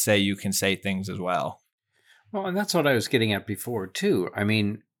can't say, you can say things as well. Well, and that's what I was getting at before, too. I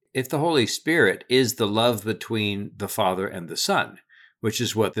mean, if the Holy Spirit is the love between the Father and the Son, which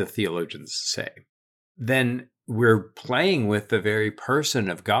is what the theologians say, then we're playing with the very person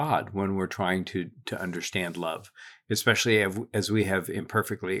of God when we're trying to understand love, especially as we have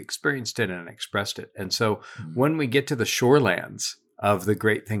imperfectly experienced it and expressed it. And so when we get to the shorelands of the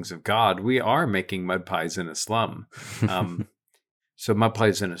great things of God, we are making mud pies in a slum. So mud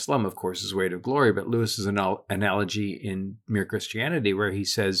pies in a slum, of course, is weight of glory. But Lewis's analogy in Mere Christianity, where he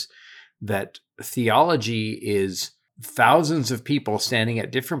says that theology is thousands of people standing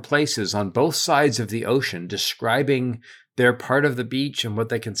at different places on both sides of the ocean, describing their part of the beach and what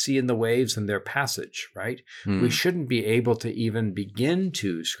they can see in the waves and their passage, right? We shouldn't be able to even begin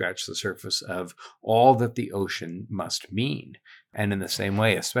to scratch the surface of all that the ocean must mean. And in the same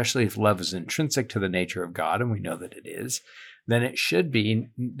way, especially if love is intrinsic to the nature of God, and we know that it is, then it should be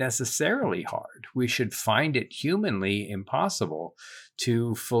necessarily hard. We should find it humanly impossible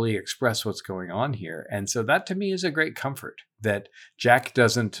to fully express what's going on here. And so that to me is a great comfort that Jack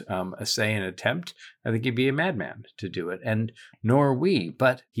doesn't essay an attempt. I think he'd be a madman to do it, and nor we.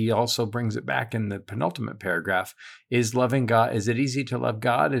 But he also brings it back in the penultimate paragraph. Is loving God, is it easy to love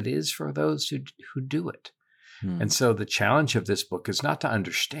God? It is for those who do it. And so the challenge of this book is not to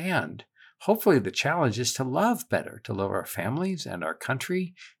understand. Hopefully the challenge is to love better, to love our families and our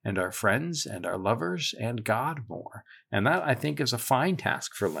country and our friends and our lovers and God more. And that, I think, is a fine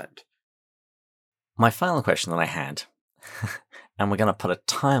task for Lent. My final question that I had, and we're going to put a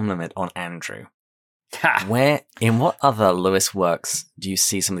time limit on Andrew. In what other Lewis works do you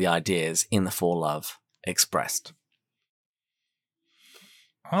see some of the ideas in the For Love expressed?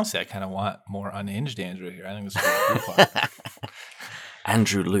 Honestly, I kind of want more unhinged Andrew here. I think this is really fun.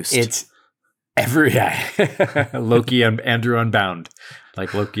 Andrew Loosed. It's every Loki and Andrew Unbound,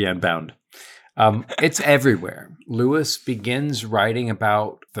 like Loki Unbound. It's everywhere. Lewis begins writing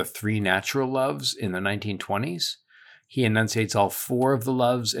about the three natural loves in the 1920s. He enunciates all four of the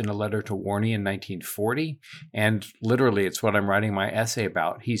loves in a letter to Warney in 1940. And literally, it's what I'm writing my essay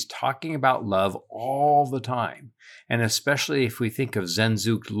about. He's talking about love all the time. And especially if we think of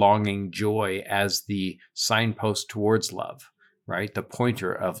Sehnsucht, longing, joy as the signpost towards love, right? The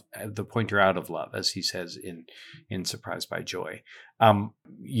pointer out of love, as he says in Surprised by Joy.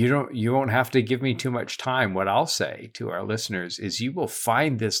 You won't have to give me too much time. What I'll say to our listeners is you will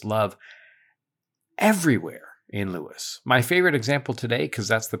find this love everywhere in Lewis. My favorite example today, because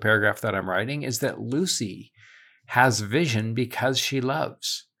that's the paragraph that I'm writing, is that Lucy has vision because she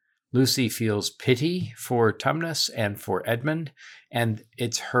loves. Lucy feels pity for Tumnus and for Edmund, and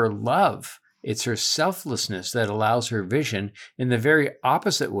it's her love, it's her selflessness that allows her vision in the very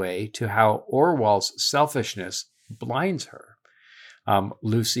opposite way to how Orwell's selfishness blinds her.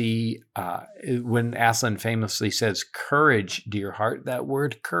 Lucy, when Aslan famously says, "Courage, dear heart," that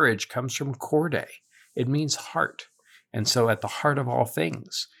word courage comes from corde. It means heart. And so at the heart of all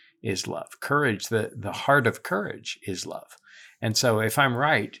things is love. Courage, the heart of courage is love. And so if I'm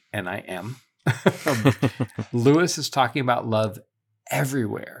right, and I am, Lewis is talking about love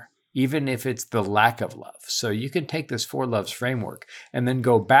everywhere, even if it's the lack of love. So you can take this Four Loves framework and then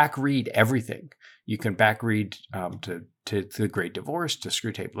go back read everything. You can back read to The Great Divorce, to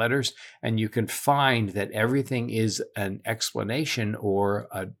Screwtape Letters, and you can find that everything is an explanation or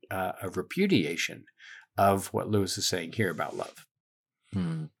a repudiation of what Lewis is saying here about love.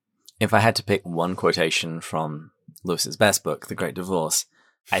 If I had to pick one quotation from Lewis's best book, The Great Divorce,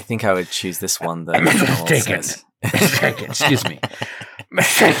 I think I would choose this one that Mistaken. Excuse me.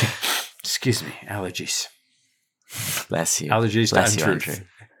 Mistaken. Excuse me. Allergies. Bless you. Allergies Bless to you, untruth.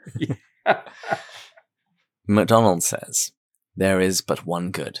 Andrew. MacDonald says, "There is but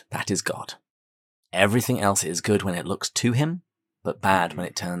one good, that is God. Everything else is good when it looks to him, but bad when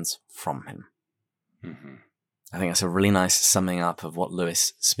it turns from him." Mm-hmm. I think that's a really nice summing up of what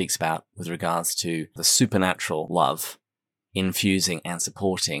Lewis speaks about with regards to the supernatural love infusing and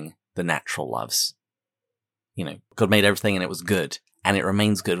supporting the natural loves. God made everything and it was good, and it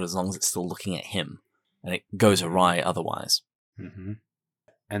remains good as long as it's still looking at him, and it goes awry otherwise. Mm-hmm.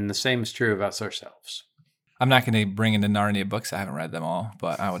 And the same is true of us ourselves. I'm not going to bring in the Narnia books. I haven't read them all,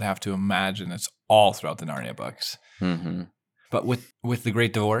 but I would have to imagine it's all throughout the Narnia books. Mm-hmm. But with the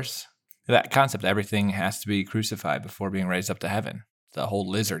Great Divorce, that concept, everything has to be crucified before being raised up to heaven. The whole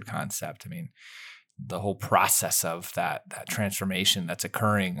lizard concept. I mean, the whole process of that transformation that's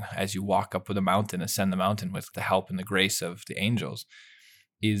occurring as you walk up with a mountain, ascend the mountain with the help and the grace of the angels,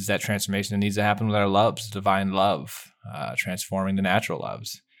 is that transformation that needs to happen with our loves, divine love, transforming the natural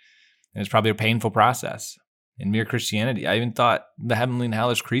loves. And it's probably a painful process. In mere Christianity, I even thought the heavenly and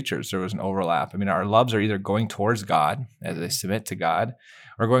hellish creatures, there was an overlap. I mean, our loves are either going towards God as they submit to God,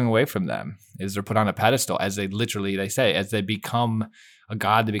 or going away from them as they're put on a pedestal, as they say, as they become a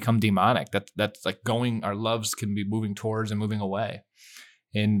god, they become demonic. That's like our loves can be moving towards and moving away.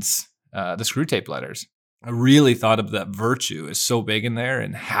 And the Screw Tape Letters, I really thought of that virtue is so big in there,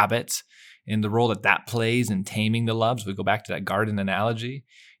 and habit, and the role that plays in taming the loves. We go back to that garden analogy.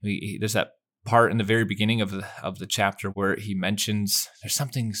 There's that part in the very beginning of the chapter where he mentions there's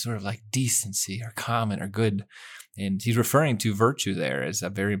something sort of like decency or common or good, and he's referring to virtue there as a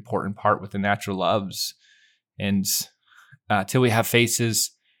very important part with the natural loves. And till we have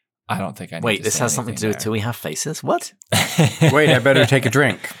faces, I don't think I need Wait, to this say has something to do with there. till we have faces? What? Wait, I better take a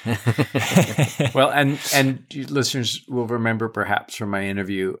drink. Well, and listeners will remember perhaps from my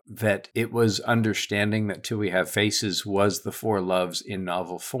interview that it was understanding that Till We Have Faces was the four loves in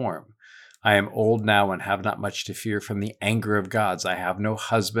novel form. I am old now and have not much to fear from the anger of gods. I have no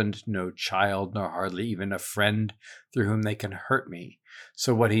husband, no child, nor hardly even a friend through whom they can hurt me.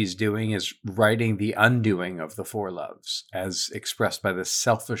 So what he's doing is writing the undoing of the four loves as expressed by the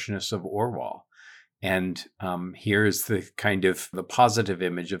selfishness of Orwell. And here's the kind of the positive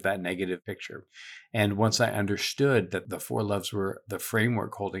image of that negative picture. And once I understood that the four loves were the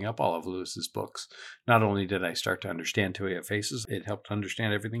framework holding up all of Lewis's books, not only did I start to understand Till We Have Faces, it helped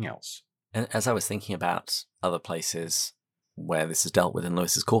understand everything else. And as I was thinking about other places where this is dealt with in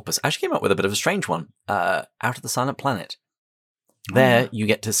Lewis's corpus, I actually came up with a bit of a strange one. Out of the Silent Planet. There you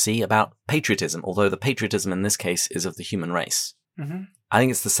get to see about patriotism, although the patriotism in this case is of the human race. Mm-hmm. I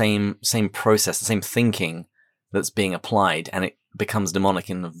think it's the same process, the same thinking that's being applied, and it becomes demonic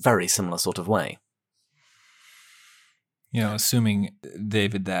in a very similar sort of way. Assuming,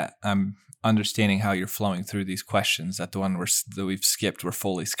 David, that I'm understanding how you're flowing through these questions, that the one that we've skipped, we're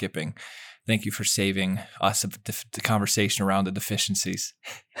fully skipping. Thank you for saving us of the conversation around the deficiencies.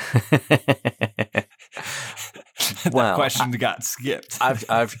 That question got skipped.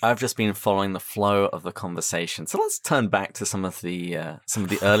 I've just been following the flow of the conversation. So let's turn back to some of the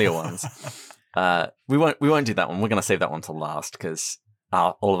earlier ones. We won't do that one. We're going to save that one till last because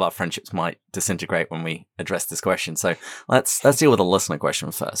all of our friendships might disintegrate when we address this question. So let's deal with a listener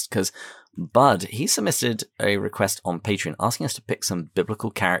question first, because Bud, he submitted a request on Patreon asking us to pick some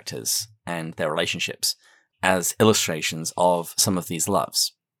biblical characters and their relationships as illustrations of some of these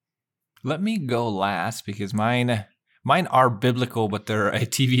loves. Let me go last because mine are biblical, but they're a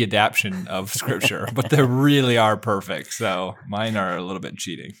TV adaptation of scripture, but they really are perfect. So mine are a little bit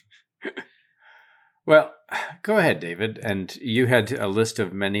cheating. Well, go ahead, David. And you had a list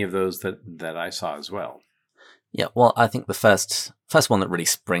of many of those that I saw as well. Yeah, well, I think the first one that really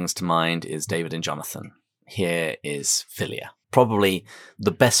springs to mind is David and Jonathan. Here is Philia. Probably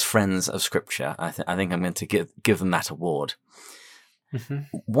the best friends of Scripture. I think I'm going to give them that award.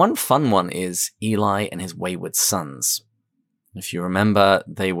 Mm-hmm. One fun one is Eli and his wayward sons. If you remember,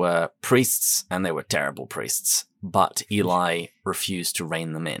 they were priests, and they were terrible priests, but Eli refused to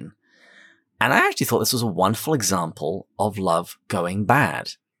rein them in. And I actually thought this was a wonderful example of love going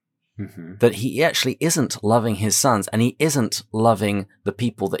bad. Mm-hmm. That he actually isn't loving his sons, and he isn't loving the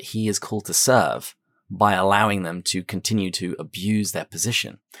people that he is called to serve by allowing them to continue to abuse their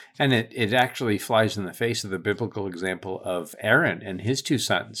position. And it actually flies in the face of the biblical example of Aaron and his two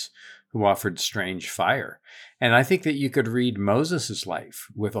sons who offered strange fire. And I think that you could read Moses' life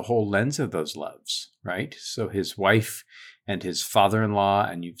with a whole lens of those loves, right? So his wife and his father-in-law,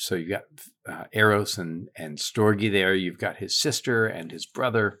 and you've got Eros and Storge there. You've got his sister and his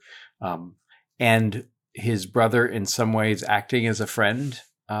brother, and his brother in some ways acting as a friend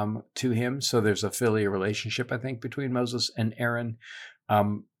to him. So there's a filial relationship, I think, between Moses and Aaron.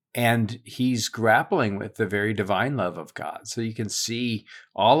 And he's grappling with the very divine love of God. So you can see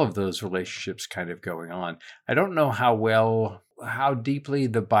all of those relationships kind of going on. I don't know how deeply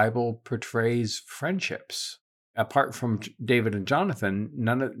the Bible portrays friendships. Apart from David and Jonathan,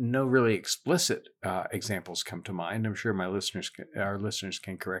 no really explicit examples come to mind. I'm sure our listeners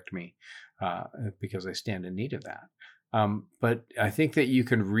can correct me because I stand in need of that. But I think that you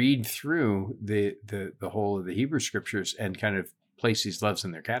can read through the whole of the Hebrew scriptures and kind of place these loves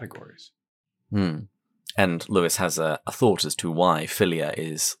in their categories. And Lewis has a thought as to why philia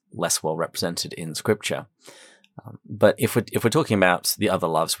is less well represented in Scripture. But if we're talking about the other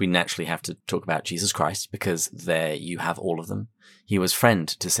loves, we naturally have to talk about Jesus Christ, because there you have all of them. He was friend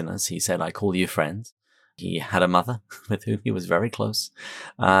to sinners. He said, "I call you friends." He had a mother with whom he was very close,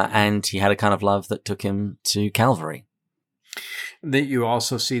 and he had a kind of love that took him to Calvary. That you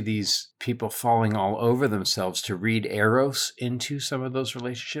also see these people falling all over themselves to read Eros into some of those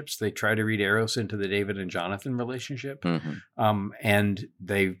relationships. They try to read Eros into the David and Jonathan relationship. And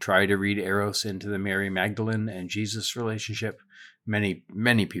they try to read Eros into the Mary Magdalene and Jesus relationship. Many,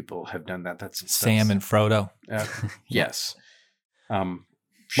 many people have done that. That's Sam and Frodo. Yes.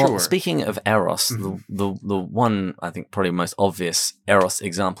 Sure. Well, speaking of Eros, the one, I think, probably most obvious Eros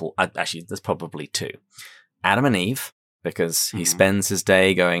example, actually, there's probably two. Adam and Eve, because he spends his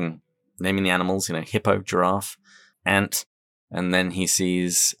day naming the animals, hippo, giraffe, ant, and then he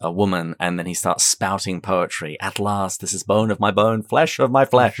sees a woman, and then he starts spouting poetry. "At last, this is bone of my bone, flesh of my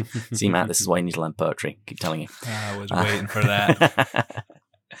flesh." See, Matt, this is why you need to learn poetry. Keep telling you. I was waiting for that.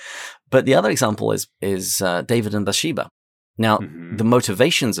 But the other example is David and Bathsheba. Now, the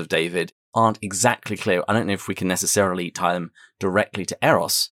motivations of David aren't exactly clear. I don't know if we can necessarily tie them directly to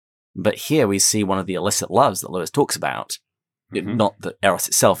Eros, but here we see one of the illicit loves that Lewis talks about. Not that Eros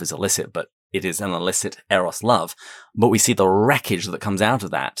itself is illicit, but it is an illicit Eros love. But we see the wreckage that comes out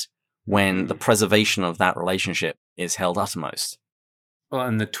of that when the preservation of that relationship is held uttermost. Well,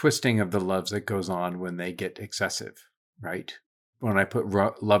 and the twisting of the loves that goes on when they get excessive, right? When I put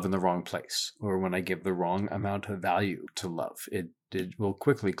love in the wrong place, or when I give the wrong amount of value to love, it will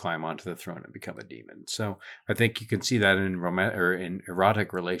quickly climb onto the throne and become a demon. So I think you can see that in in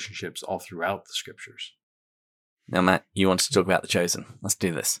erotic relationships all throughout the scriptures. Now, Matt, you want to talk about The Chosen. Let's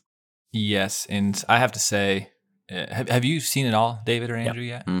do this. Yes, and I have to say, have you seen it all, David or Andrew,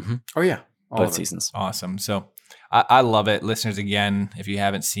 yet? Oh, yeah. Both seasons. Awesome. So I love it. Listeners, again, if you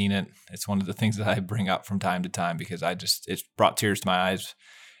haven't seen it, it's one of the things that I bring up from time to time because it's brought tears to my eyes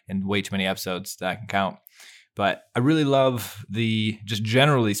in way too many episodes that I can count. But I really love just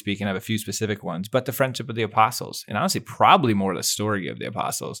generally speaking, I have a few specific ones, but the friendship of the apostles, and honestly, probably more the story of the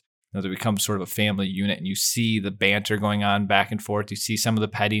apostles. They become sort of a family unit, and you see the banter going on back and forth. You see some of the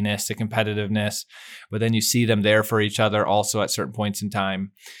pettiness, the competitiveness, but then you see them there for each other also at certain points in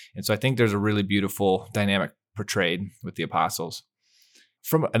time. And so I think there's a really beautiful dynamic portrayed with the apostles.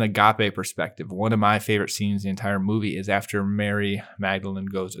 From an agape perspective, one of my favorite scenes in the entire movie is after Mary Magdalene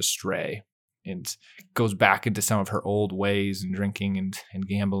goes astray and goes back into some of her old ways and drinking and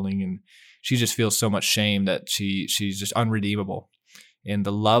gambling. And she just feels so much shame that she's just unredeemable. And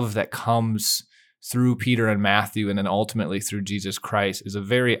the love that comes through Peter and Matthew and then ultimately through Jesus Christ is a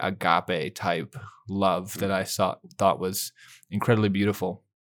very agape type love that I thought was incredibly beautiful.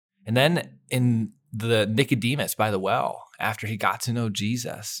 And then in the Nicodemus by the well, after he got to know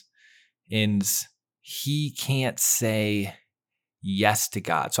Jesus, and he can't say yes to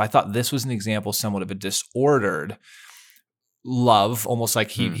God. So I thought this was an example somewhat of a disordered love, almost like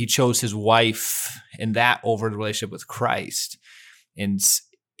he chose his wife in that over the relationship with Christ. And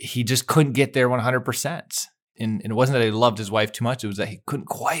he just couldn't get there 100%. And it wasn't that he loved his wife too much. It was that he couldn't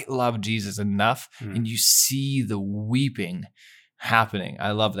quite love Jesus enough. And you see the weeping happening.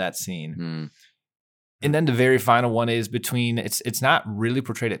 I love that scene. And then the very final one is between, it's not really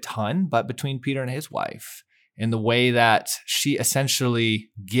portrayed a ton, but between Peter and his wife. In the way that she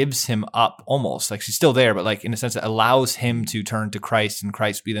essentially gives him up almost. Like she's still there, but like in a sense that allows him to turn to Christ and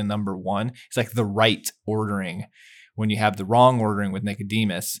Christ be the number one. It's like the right ordering. When you have the wrong ordering with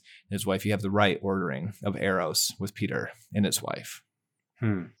Nicodemus and his wife, you have the right ordering of Eros with Peter and his wife.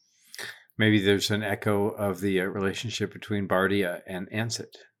 Maybe there's an echo of the relationship between Bardia and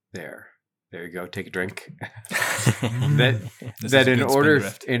Ansit there. There you go. Take a drink. that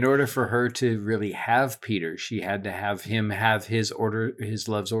in order for her to really have Peter, she had to have him have his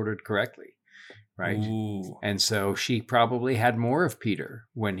loves ordered correctly, right? Ooh. And so she probably had more of Peter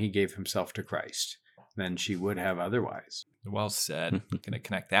when he gave himself to Christ than she would have otherwise. Well said. I'm going to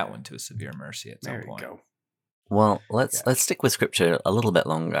connect that one to a severe mercy at some point. There you go. Well, let's stick with scripture a little bit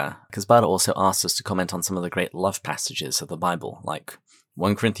longer, because Bada also asked us to comment on some of the great love passages of the Bible, like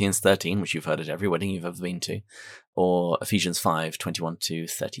 1 Corinthians 13, which you've heard at every wedding you've ever been to, or Ephesians 5, 21 to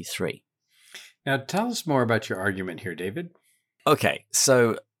 33. Now, tell us more about your argument here, David. Okay,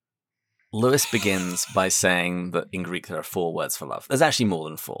 so Lewis begins by saying that in Greek there are 4 words for love. There's actually more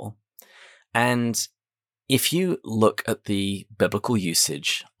than 4. And if you look at the biblical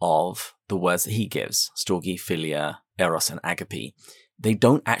usage of the words that he gives, storge, philia, eros, and agape, they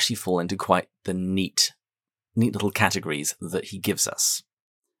don't actually fall into quite the neat little categories that he gives us.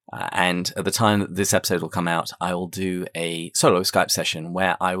 And at the time that this episode will come out, I will do a solo Skype session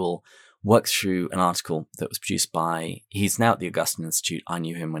where I will work through an article that was produced by, he's now at the Augustine Institute, I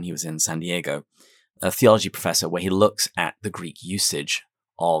knew him when he was in San Diego, a theology professor, where he looks at the Greek usage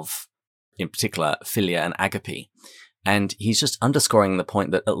of, in particular, philia and agape. And he's just underscoring the point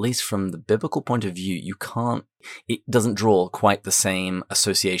that, at least from the biblical point of view, it doesn't draw quite the same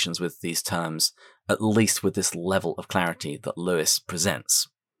associations with these terms, at least with this level of clarity that Lewis presents.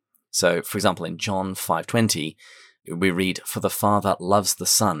 So, for example, in John 5:20, we read, "For the Father loves the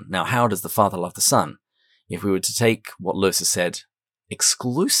Son." Now, how does the Father love the Son? If we were to take what Lewis has said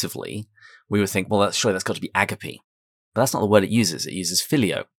exclusively, we would think, well, surely that's got to be agape. But that's not the word it uses. It uses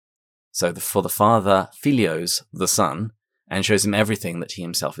filio. So for the Father filios the Son and shows him everything that he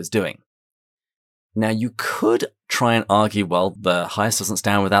himself is doing. Now, you could try and argue, well, the highest doesn't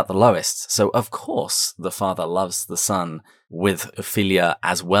stand without the lowest. So, of course, the Father loves the Son with philia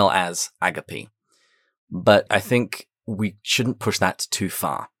as well as agape. But I think we shouldn't push that too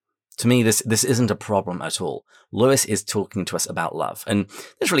far. To me, this isn't a problem at all. Lewis is talking to us about love. And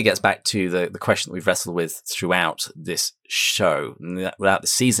this really gets back to the question that we've wrestled with throughout this show, throughout the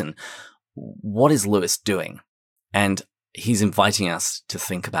season. What is Lewis doing? And he's inviting us to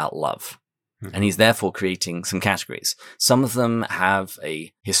think about love. And he's therefore creating some categories. Some of them have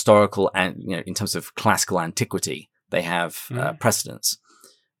a historical and, in terms of classical antiquity, they have precedence.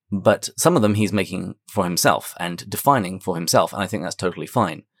 But some of them he's making for himself and defining for himself. And I think that's totally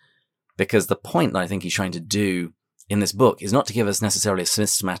fine. Because the point that I think he's trying to do in this book is not to give us necessarily a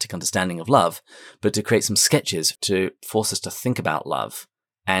systematic understanding of love, but to create some sketches to force us to think about love.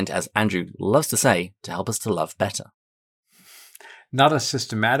 And as Andrew loves to say, to help us to love better. Not a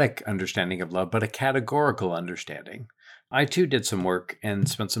systematic understanding of love, but a categorical understanding. I too did some work and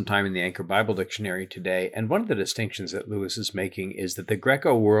spent some time in the Anchor Bible Dictionary today, and one of the distinctions that Lewis is making is that the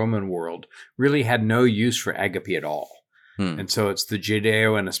Greco-Roman world really had no use for agape at all. And so it's the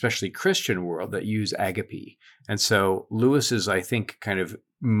Judeo and especially Christian world that use agape. And so Lewis is, I think, kind of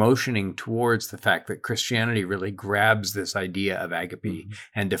motioning towards the fact that Christianity really grabs this idea of agape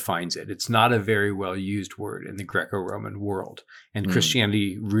and defines it. It's not a very well used word in the Greco-Roman world. And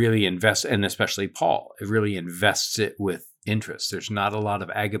Christianity really invests, and especially Paul, it really invests it with interest. There's not a lot of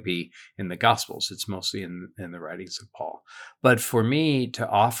agape in the Gospels. It's mostly in the writings of Paul. But for me to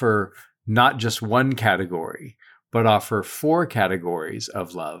offer not just one category, but offer 4 categories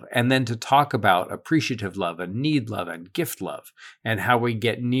of love, and then to talk about appreciative love and need love and gift love and how we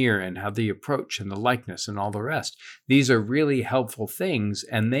get near and how the approach and the likeness and all the rest. These are really helpful things,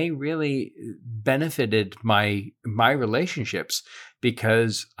 and they really benefited my relationships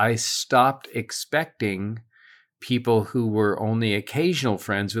because I stopped expecting people who were only occasional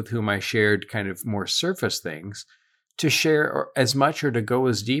friends with whom I shared kind of more surface things to share as much or to go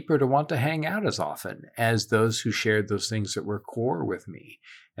as deep or to want to hang out as often as those who shared those things that were core with me.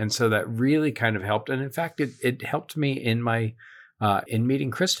 And so that really kind of helped. And in fact, it helped me in my in meeting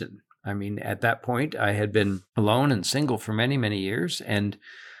Kristen. I mean, at that point, I had been alone and single for many, many years. And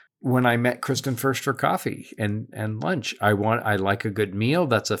when I met Kristen first for coffee and lunch, I like a good meal.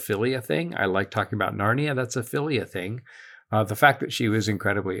 That's a philia thing. I like talking about Narnia. That's a philia thing. The fact that she was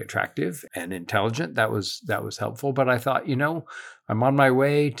incredibly attractive and intelligent, that was helpful. But I thought, I'm on my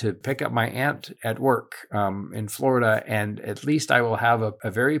way to pick up my aunt at work in Florida, and at least I will have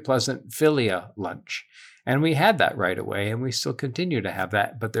a very pleasant philia lunch. And we had that right away, and we still continue to have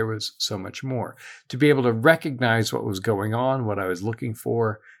that, but there was so much more. To be able to recognize what was going on, what I was looking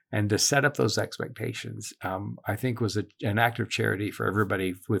for, and to set up those expectations, I think was an act of charity for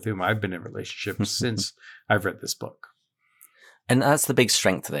everybody with whom I've been in relationships since I've read this book. And that's the big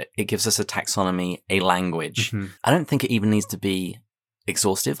strength of it. It gives us a taxonomy, a language. I don't think it even needs to be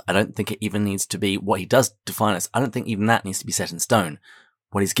exhaustive. I don't think it even needs to be what he does define us. I don't think even that needs to be set in stone.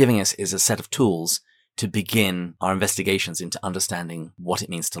 What he's giving us is a set of tools to begin our investigations into understanding what it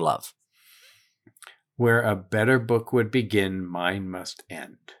means to love. Where a better book would begin, mine must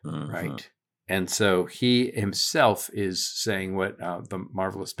end, right? And so he himself is saying what the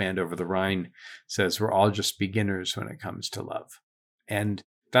marvelous band Over the Rhine says, we're all just beginners when it comes to love. And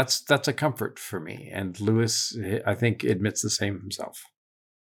that's a comfort for me. And Lewis, I think, admits the same himself.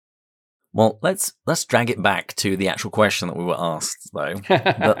 Well, let's drag it back to the actual question that we were asked, though.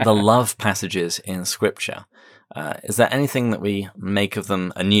 the love passages in Scripture. Is there anything that we make of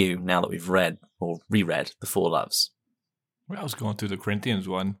them anew now that we've read or reread the 4 loves? Well, I was going through the Corinthians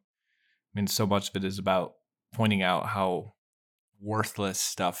one. I mean, so much of it is about pointing out how worthless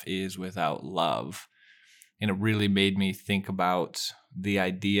stuff is without love. And it really made me think about the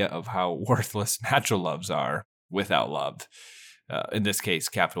idea of how worthless natural loves are without love. In this case,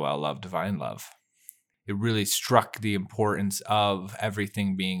 capital L love, divine love. It really struck the importance of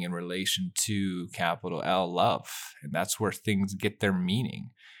everything being in relation to capital L love. And that's where things get their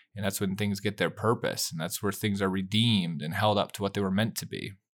meaning. And that's when things get their purpose. And that's where things are redeemed and held up to what they were meant to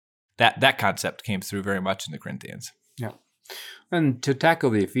be. That concept came through very much in the Corinthians. Yeah. And to tackle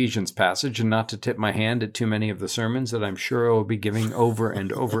the Ephesians passage, and not to tip my hand at too many of the sermons that I'm sure I will be giving over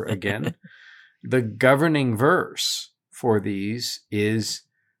and over again, the governing verse for these is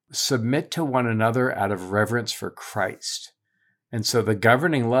submit to one another out of reverence for Christ. And so the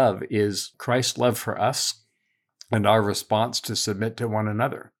governing love is Christ's love for us and our response to submit to one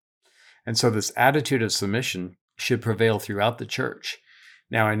another. And so this attitude of submission should prevail throughout the church.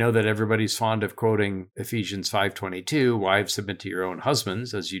 Now, I know that everybody's fond of quoting Ephesians 5:22, wives submit to your own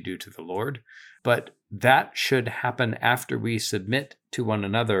husbands as you do to the Lord, but that should happen after we submit to one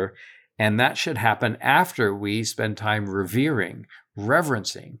another, and that should happen after we spend time revering,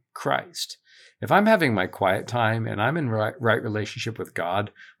 reverencing Christ. If I'm having my quiet time and I'm in right relationship with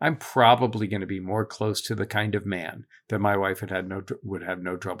God, I'm probably going to be more close to the kind of man that my wife would have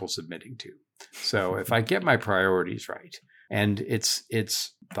no trouble submitting to. So if I get my priorities right, and it's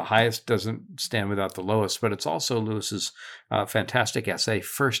the highest doesn't stand without the lowest, but it's also Lewis's fantastic essay,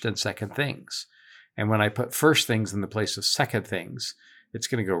 First and Second Things. And when I put first things in the place of second things, it's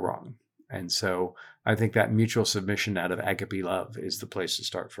going to go wrong. And so I think that mutual submission out of agape love is the place to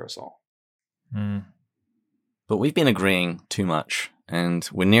start for us all. Mm. But we've been agreeing too much, and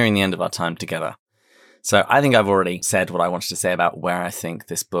we're nearing the end of our time together. So I think I've already said what I wanted to say about where I think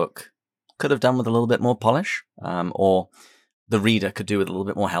this book could have done with a little bit more polish, or the reader could do with a little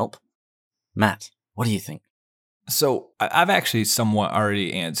bit more help. Matt, what do you think? So I've actually somewhat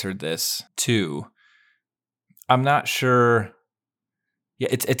already answered this too. I'm not sure. Yeah,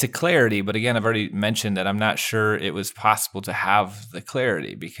 it's a clarity, but again, I've already mentioned that I'm not sure it was possible to have the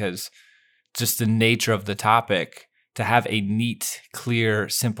clarity because just the nature of the topic, to have a neat, clear,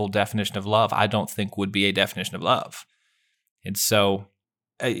 simple definition of love, I don't think would be a definition of love. And so,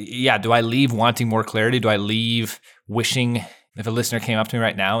 do I leave wanting more clarity? Do I leave wishing, if a listener came up to me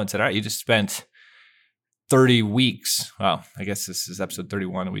right now and said, all right, you just spent 30 weeks, well, I guess this is episode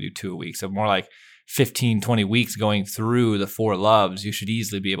 31 and we do 2 a week, so more like 15, 20 weeks going through the 4 loves, you should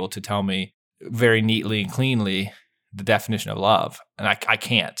easily be able to tell me very neatly and cleanly the definition of love. And I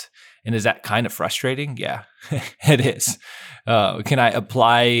can't. And is that kind of frustrating? Yeah, it is. Can I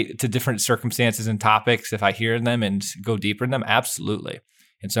apply to different circumstances and topics if I hear them and go deeper in them? Absolutely.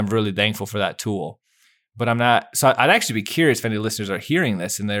 And so I'm really thankful for that tool. But I'm not, so I'd actually be curious if any listeners are hearing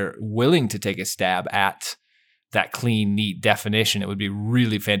this and they're willing to take a stab at that clean, neat definition. It would be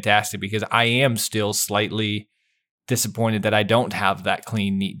really fantastic because I am still slightly disappointed that I don't have that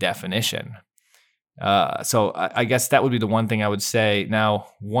clean, neat definition. So I guess that would be the one thing I would say. Now,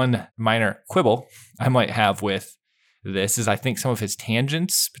 one minor quibble I might have with this is I think some of his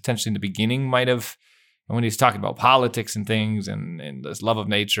tangents, potentially in the beginning, might have, when he's talking about politics and things and this love of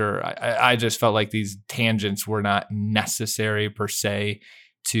nature, I just felt like these tangents were not necessary per se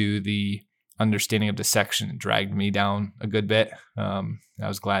to the understanding of the section. It dragged me down a good bit. I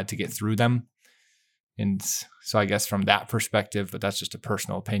was glad to get through them. And so I guess from that perspective, but that's just a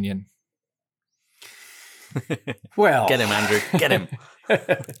personal opinion. Well, get him, Andrew. Get him.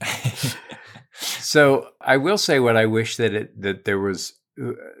 So I will say what I wish that there was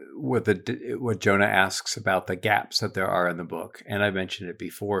what Jonah asks about the gaps that there are in the book, and I mentioned it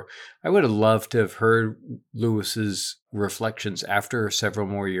before. I would have loved to have heard Lewis's reflections after several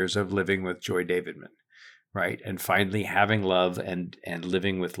more years of living with Joy Davidman, right, and finally having love and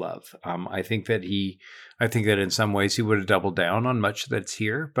living with love. I think that in some ways he would have doubled down on much that's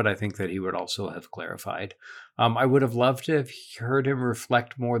here, but I think that he would also have clarified. I would have loved to have heard him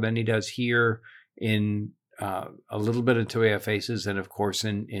reflect more than he does here in a little bit in Two A.F. Faces, and of course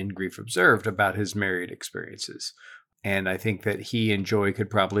in Grief Observed about his married experiences. And I think that he and Joy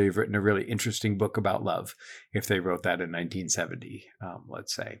could probably have written a really interesting book about love if they wrote that in 1970,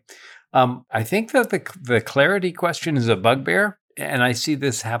 let's say. I think that the clarity question is a bugbear, and I see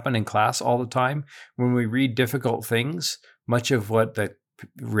this happen in class all the time. When we read difficult things, much of what the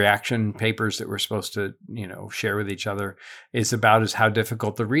reaction papers that we're supposed to, share with each other is about is how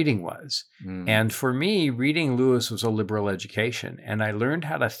difficult the reading was. And for me, reading Lewis was a liberal education, and I learned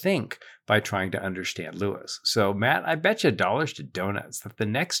how to think by trying to understand Lewis. So Matt, I bet you dollars to donuts that the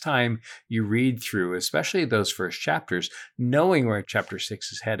next time you read through, especially those first chapters, knowing where chapter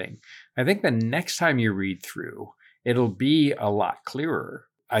 6 is heading, I think the next time you read through, it'll be a lot clearer.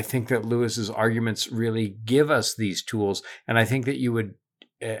 I think that Lewis's arguments really give us these tools, and I think that you would,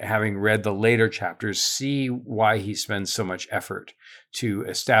 having read the later chapters, see why he spends so much effort to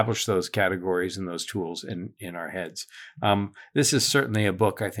establish those categories and those tools in our heads. This is certainly a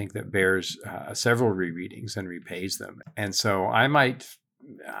book, I think, that bears several rereadings and repays them. And so I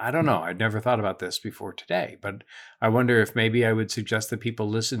don't know, I'd never thought about this before today, but I wonder if maybe I would suggest that people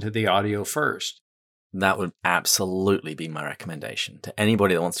listen to the audio first. That would absolutely be my recommendation to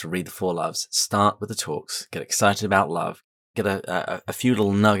anybody that wants to read The Four Loves. Start with the talks, get excited about love, get a few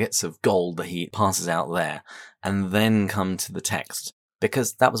little nuggets of gold that he passes out there, and then come to the text.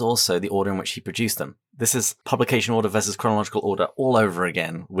 Because that was also the order in which he produced them. This is publication order versus chronological order all over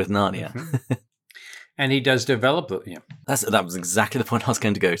again with Narnia. Mm-hmm. And he does develop it. Yeah. That was exactly the point I was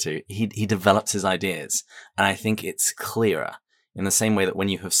going to go to. He develops his ideas, and I think it's clearer. In the same way that when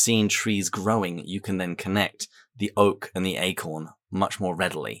you have seen trees growing, you can then connect the oak and the acorn much more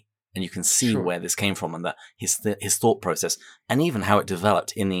readily. And you can see where this came from and that his thought process and even how it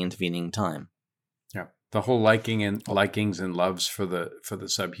developed in the intervening time. Yeah. The whole likings and loves for the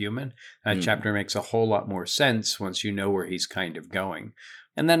subhuman. That chapter makes a whole lot more sense once you know where he's kind of going.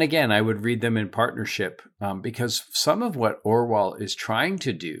 And then again, I would read them in partnership because some of what Orwell is trying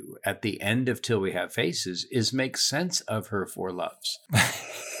to do at the end of Till We Have Faces is make sense of her four loves.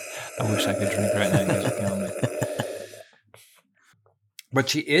 I wish I could drink right now. You guys are killing me. But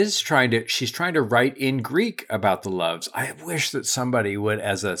she's trying to write in Greek about the loves. I wish that somebody would,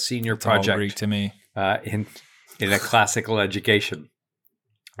 as a senior project, all Greek to me. In a classical education,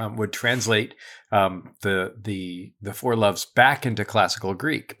 would translate the Four Loves back into classical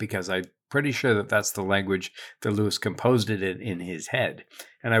Greek, because I'm pretty sure that that's the language that Lewis composed it in his head.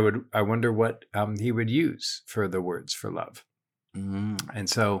 And I wonder what he would use for the words for love. And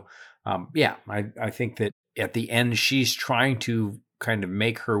so, I think that at the end, she's trying to kind of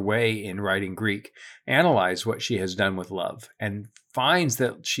make her way in writing Greek, analyze what she has done with love, and finds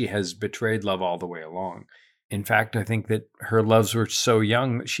that she has betrayed love all the way along. In fact, I think that her loves were so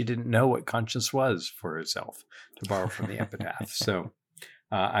young that she didn't know what conscience was for herself, to borrow from the epitaph. So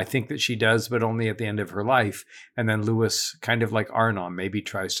I think that she does, but only at the end of her life. And then Lewis, kind of like Arnon, maybe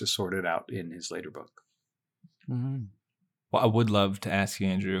tries to sort it out in his later book. Well, I would love to ask you,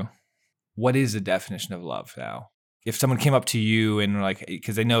 Andrew, what is the definition of love now? If someone came up to you and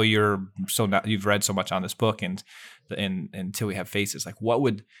because I know you've read so much on this book and Till We Have Faces,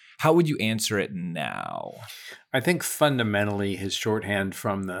 how would you answer it now? I think fundamentally his shorthand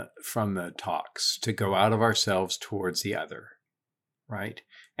from the talks to go out of ourselves towards the other, right?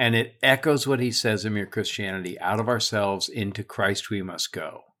 And it echoes what he says in Mere Christianity: out of ourselves into Christ we must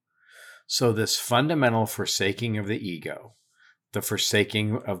go. So this fundamental forsaking of the ego, the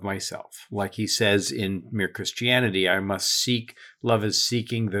forsaking of myself. Like he says in Mere Christianity, I must seek, love is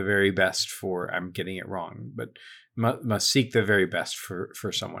seeking the very best for, I'm getting it wrong, but must seek the very best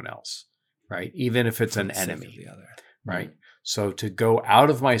for someone else, right? Even if it's an enemy, the other. Right? So to go out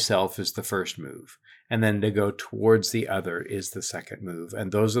of myself is the first move. And then to go towards the other is the second move.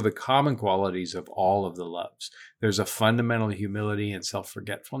 And those are the common qualities of all of the loves. There's a fundamental humility and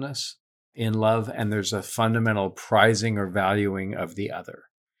self-forgetfulness in love, and there's a fundamental prizing or valuing of the other.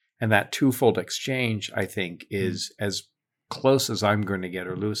 And that twofold exchange, I think, is as close as I'm going to get,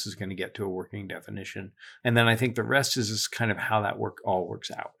 or Lewis is going to get, to a working definition. And then I think the rest is just kind of how that all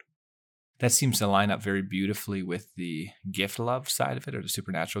works out. That seems to line up very beautifully with the gift love side of it, or the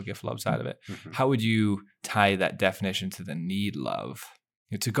supernatural gift love side of it. Mm-hmm. How would you tie that definition to the need love?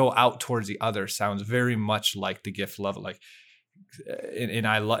 To go out towards the other sounds very much like the gift love, and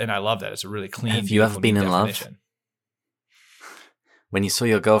I love that. It's a really clean. Have you ever been in love? When you saw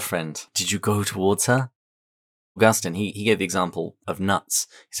your girlfriend, did you go towards her? Augustine, he gave the example of nuts.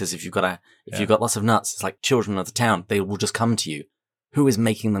 He says if you've got lots of nuts, it's like children of the town. They will just come to you. Who is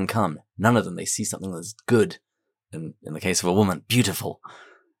making them come? None of them. They see something that's good, and in the case of a woman, beautiful,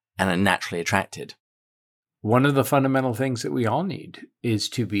 and are naturally attracted. One of the fundamental things that we all need is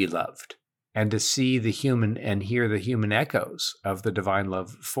to be loved, and to see the human and hear the human echoes of the divine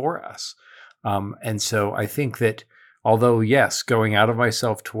love for us. And so I think that although, yes, going out of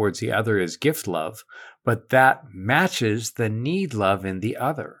myself towards the other is gift love, but that matches the need love in the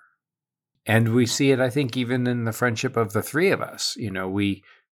other. And we see it, I think, even in the friendship of the three of us.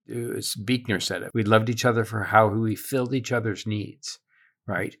 As Buechner said it, we loved each other for how we filled each other's needs,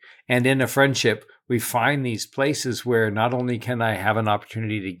 right? And in a friendship, we find these places where not only can I have an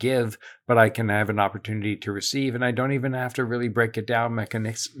opportunity to give, but I can have an opportunity to receive, and I don't even have to really break it down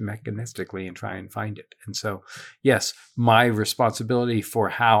mechanistically and try and find it. And so, yes, my responsibility for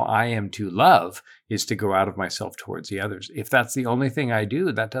how I am to love is to go out of myself towards the others. If that's the only thing I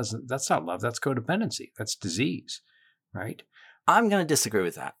do, that's not love. That's codependency. That's disease, right? I'm going to disagree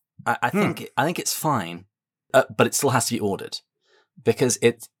with that. I think it's fine, but it still has to be ordered, because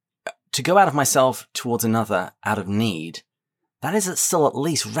to go out of myself towards another out of need, that is still at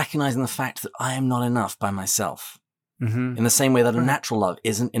least recognizing the fact that I am not enough by myself. Mm-hmm. In the same way that a natural love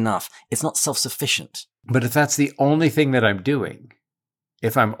isn't enough. It's not self-sufficient. But if that's the only thing that I'm doing,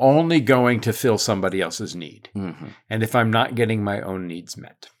 if I'm only going to fill somebody else's need, mm-hmm. and if I'm not getting my own needs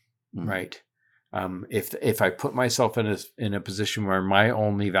met, mm-hmm. right? If I put myself in a position where my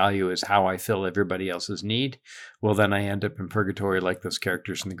only value is how I fill everybody else's need, well, then I end up in purgatory like those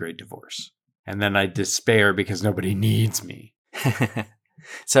characters in The Great Divorce. And then I despair because nobody needs me.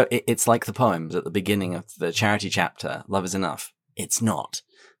 So it's like the poems at the beginning of the charity chapter, Love is Enough. It's not.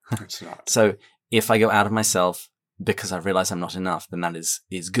 It's not. So if I go out of myself because I realize I'm not enough, then that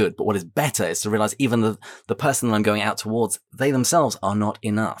is good. But what is better is to realize even the person that I'm going out towards, they themselves are not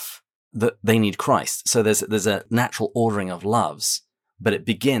enough. That they need Christ. So there's a natural ordering of loves, but it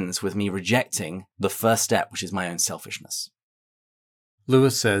begins with me rejecting the first step, which is my own selfishness.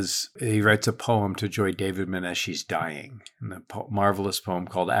 Lewis says he writes a poem to Joy Davidman as she's dying, a marvelous poem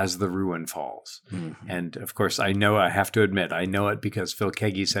called As the Ruin Falls. Mm-hmm. And of course, I have to admit, I know it because Phil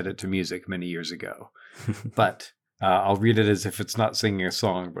Keaggy said it to music many years ago. But I'll read it as if it's not singing a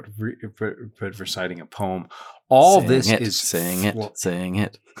song, but reciting a poem. Saying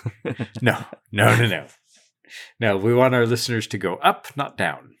it. No. No, we want our listeners to go up, not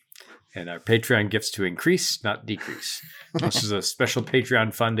down. And our Patreon gifts to increase, not decrease. This is a special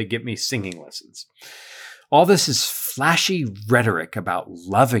Patreon fund to get me singing lessons. All this is flashy rhetoric about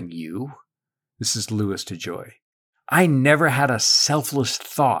loving you. This is Lewis to Joy. I never had a selfless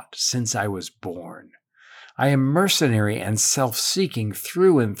thought since I was born. I am mercenary and self-seeking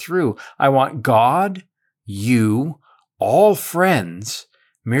through and through. I want God, you, all friends,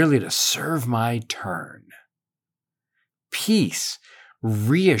 merely to serve my turn. Peace,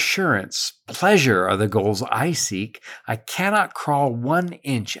 reassurance, pleasure are the goals I seek. I cannot crawl 1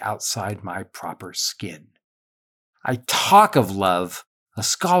 inch outside my proper skin. I talk of love. A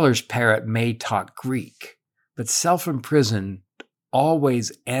scholar's parrot may talk Greek, but self-imprisoned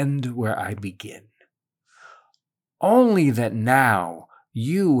always end where I begin. Only that now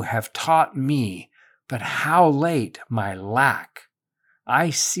you have taught me, but how late my lack. I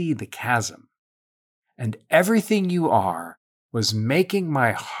see the chasm, and everything you are was making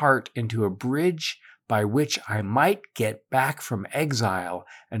my heart into a bridge by which I might get back from exile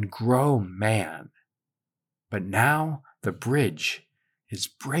and grow man. But now the bridge is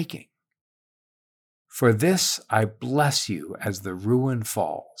breaking. For this I bless you as the ruin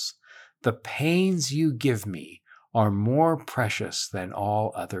falls. The pains you give me are more precious than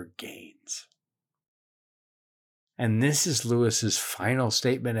all other gains. And this is Lewis's final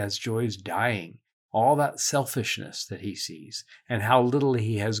statement as Joy's dying. All that selfishness that he sees and how little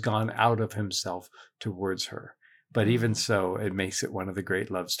he has gone out of himself towards her. But even so, it makes it one of the great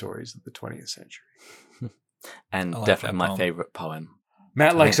love stories of the 20th century. And definitely my favorite poem.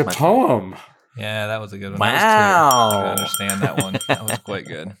 Matt likes a poem. Yeah, that was a good one. Wow. I can understand that one. That was quite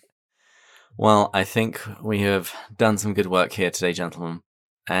good. Well, I think we have done some good work here today, gentlemen.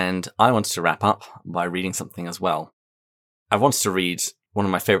 And I wanted to wrap up by reading something as well. I wanted to read one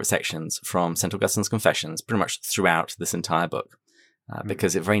of my favorite sections from St. Augustine's Confessions pretty much throughout this entire book,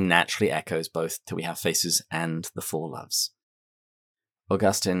 because it very naturally echoes both Till We Have Faces and the Four Loves.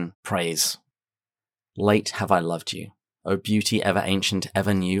 Augustine prays, Late have I loved you, O beauty ever ancient,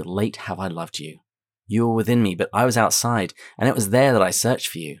 ever new, late have I loved you. You were within me, but I was outside, and it was there that I searched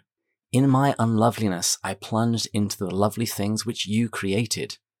for you. In my unloveliness, I plunged into the lovely things which you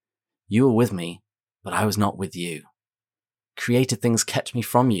created. You were with me, but I was not with you. Created things kept me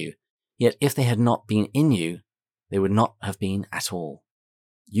from you, yet if they had not been in you, they would not have been at all.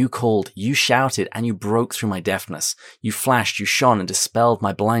 You called, you shouted, and you broke through my deafness. You flashed, you shone, and dispelled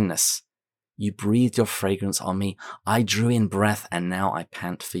my blindness. You breathed your fragrance on me. I drew in breath, and now I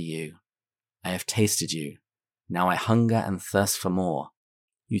pant for you. I have tasted you. Now I hunger and thirst for more.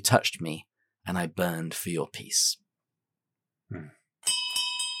 You touched me, and I burned for your peace.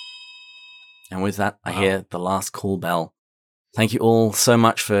 And with that, I hear the last call bell. Thank you all so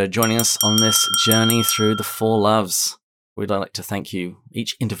much for joining us on this journey through the four loves. We'd like to thank you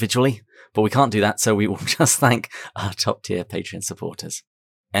each individually, but we can't do that, so we will just thank our top-tier Patreon supporters.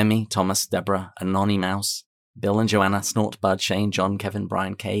 Emmy, Thomas, Deborah, Anony Mouse, Bill and Joanna, Snort, Bud, Shane, John, Kevin,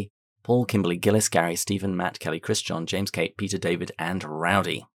 Brian, Kay, Paul, Kimberly, Gillis, Gary, Stephen, Matt, Kelly, Chris, John, James, Kate, Peter, David, and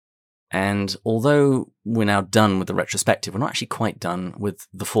Rowdy. And although we're now done with the retrospective, we're not actually quite done with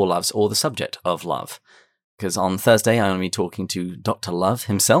the four loves or the subject of love. Because on Thursday, I'm going to be talking to Dr. Love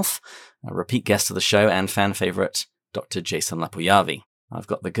himself, a repeat guest of the show and fan favourite, Dr. Jason Lapuyavi. I've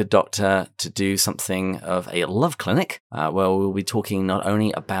got the good doctor to do something of a love clinic, where we'll be talking not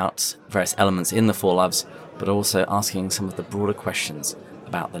only about various elements in the four loves, but also asking some of the broader questions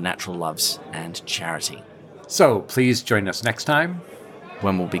about the natural loves and charity. So please join us next time,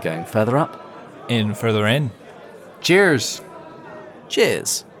 when we'll be going further up. Further in. Cheers!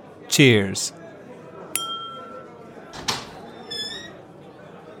 Cheers! Cheers.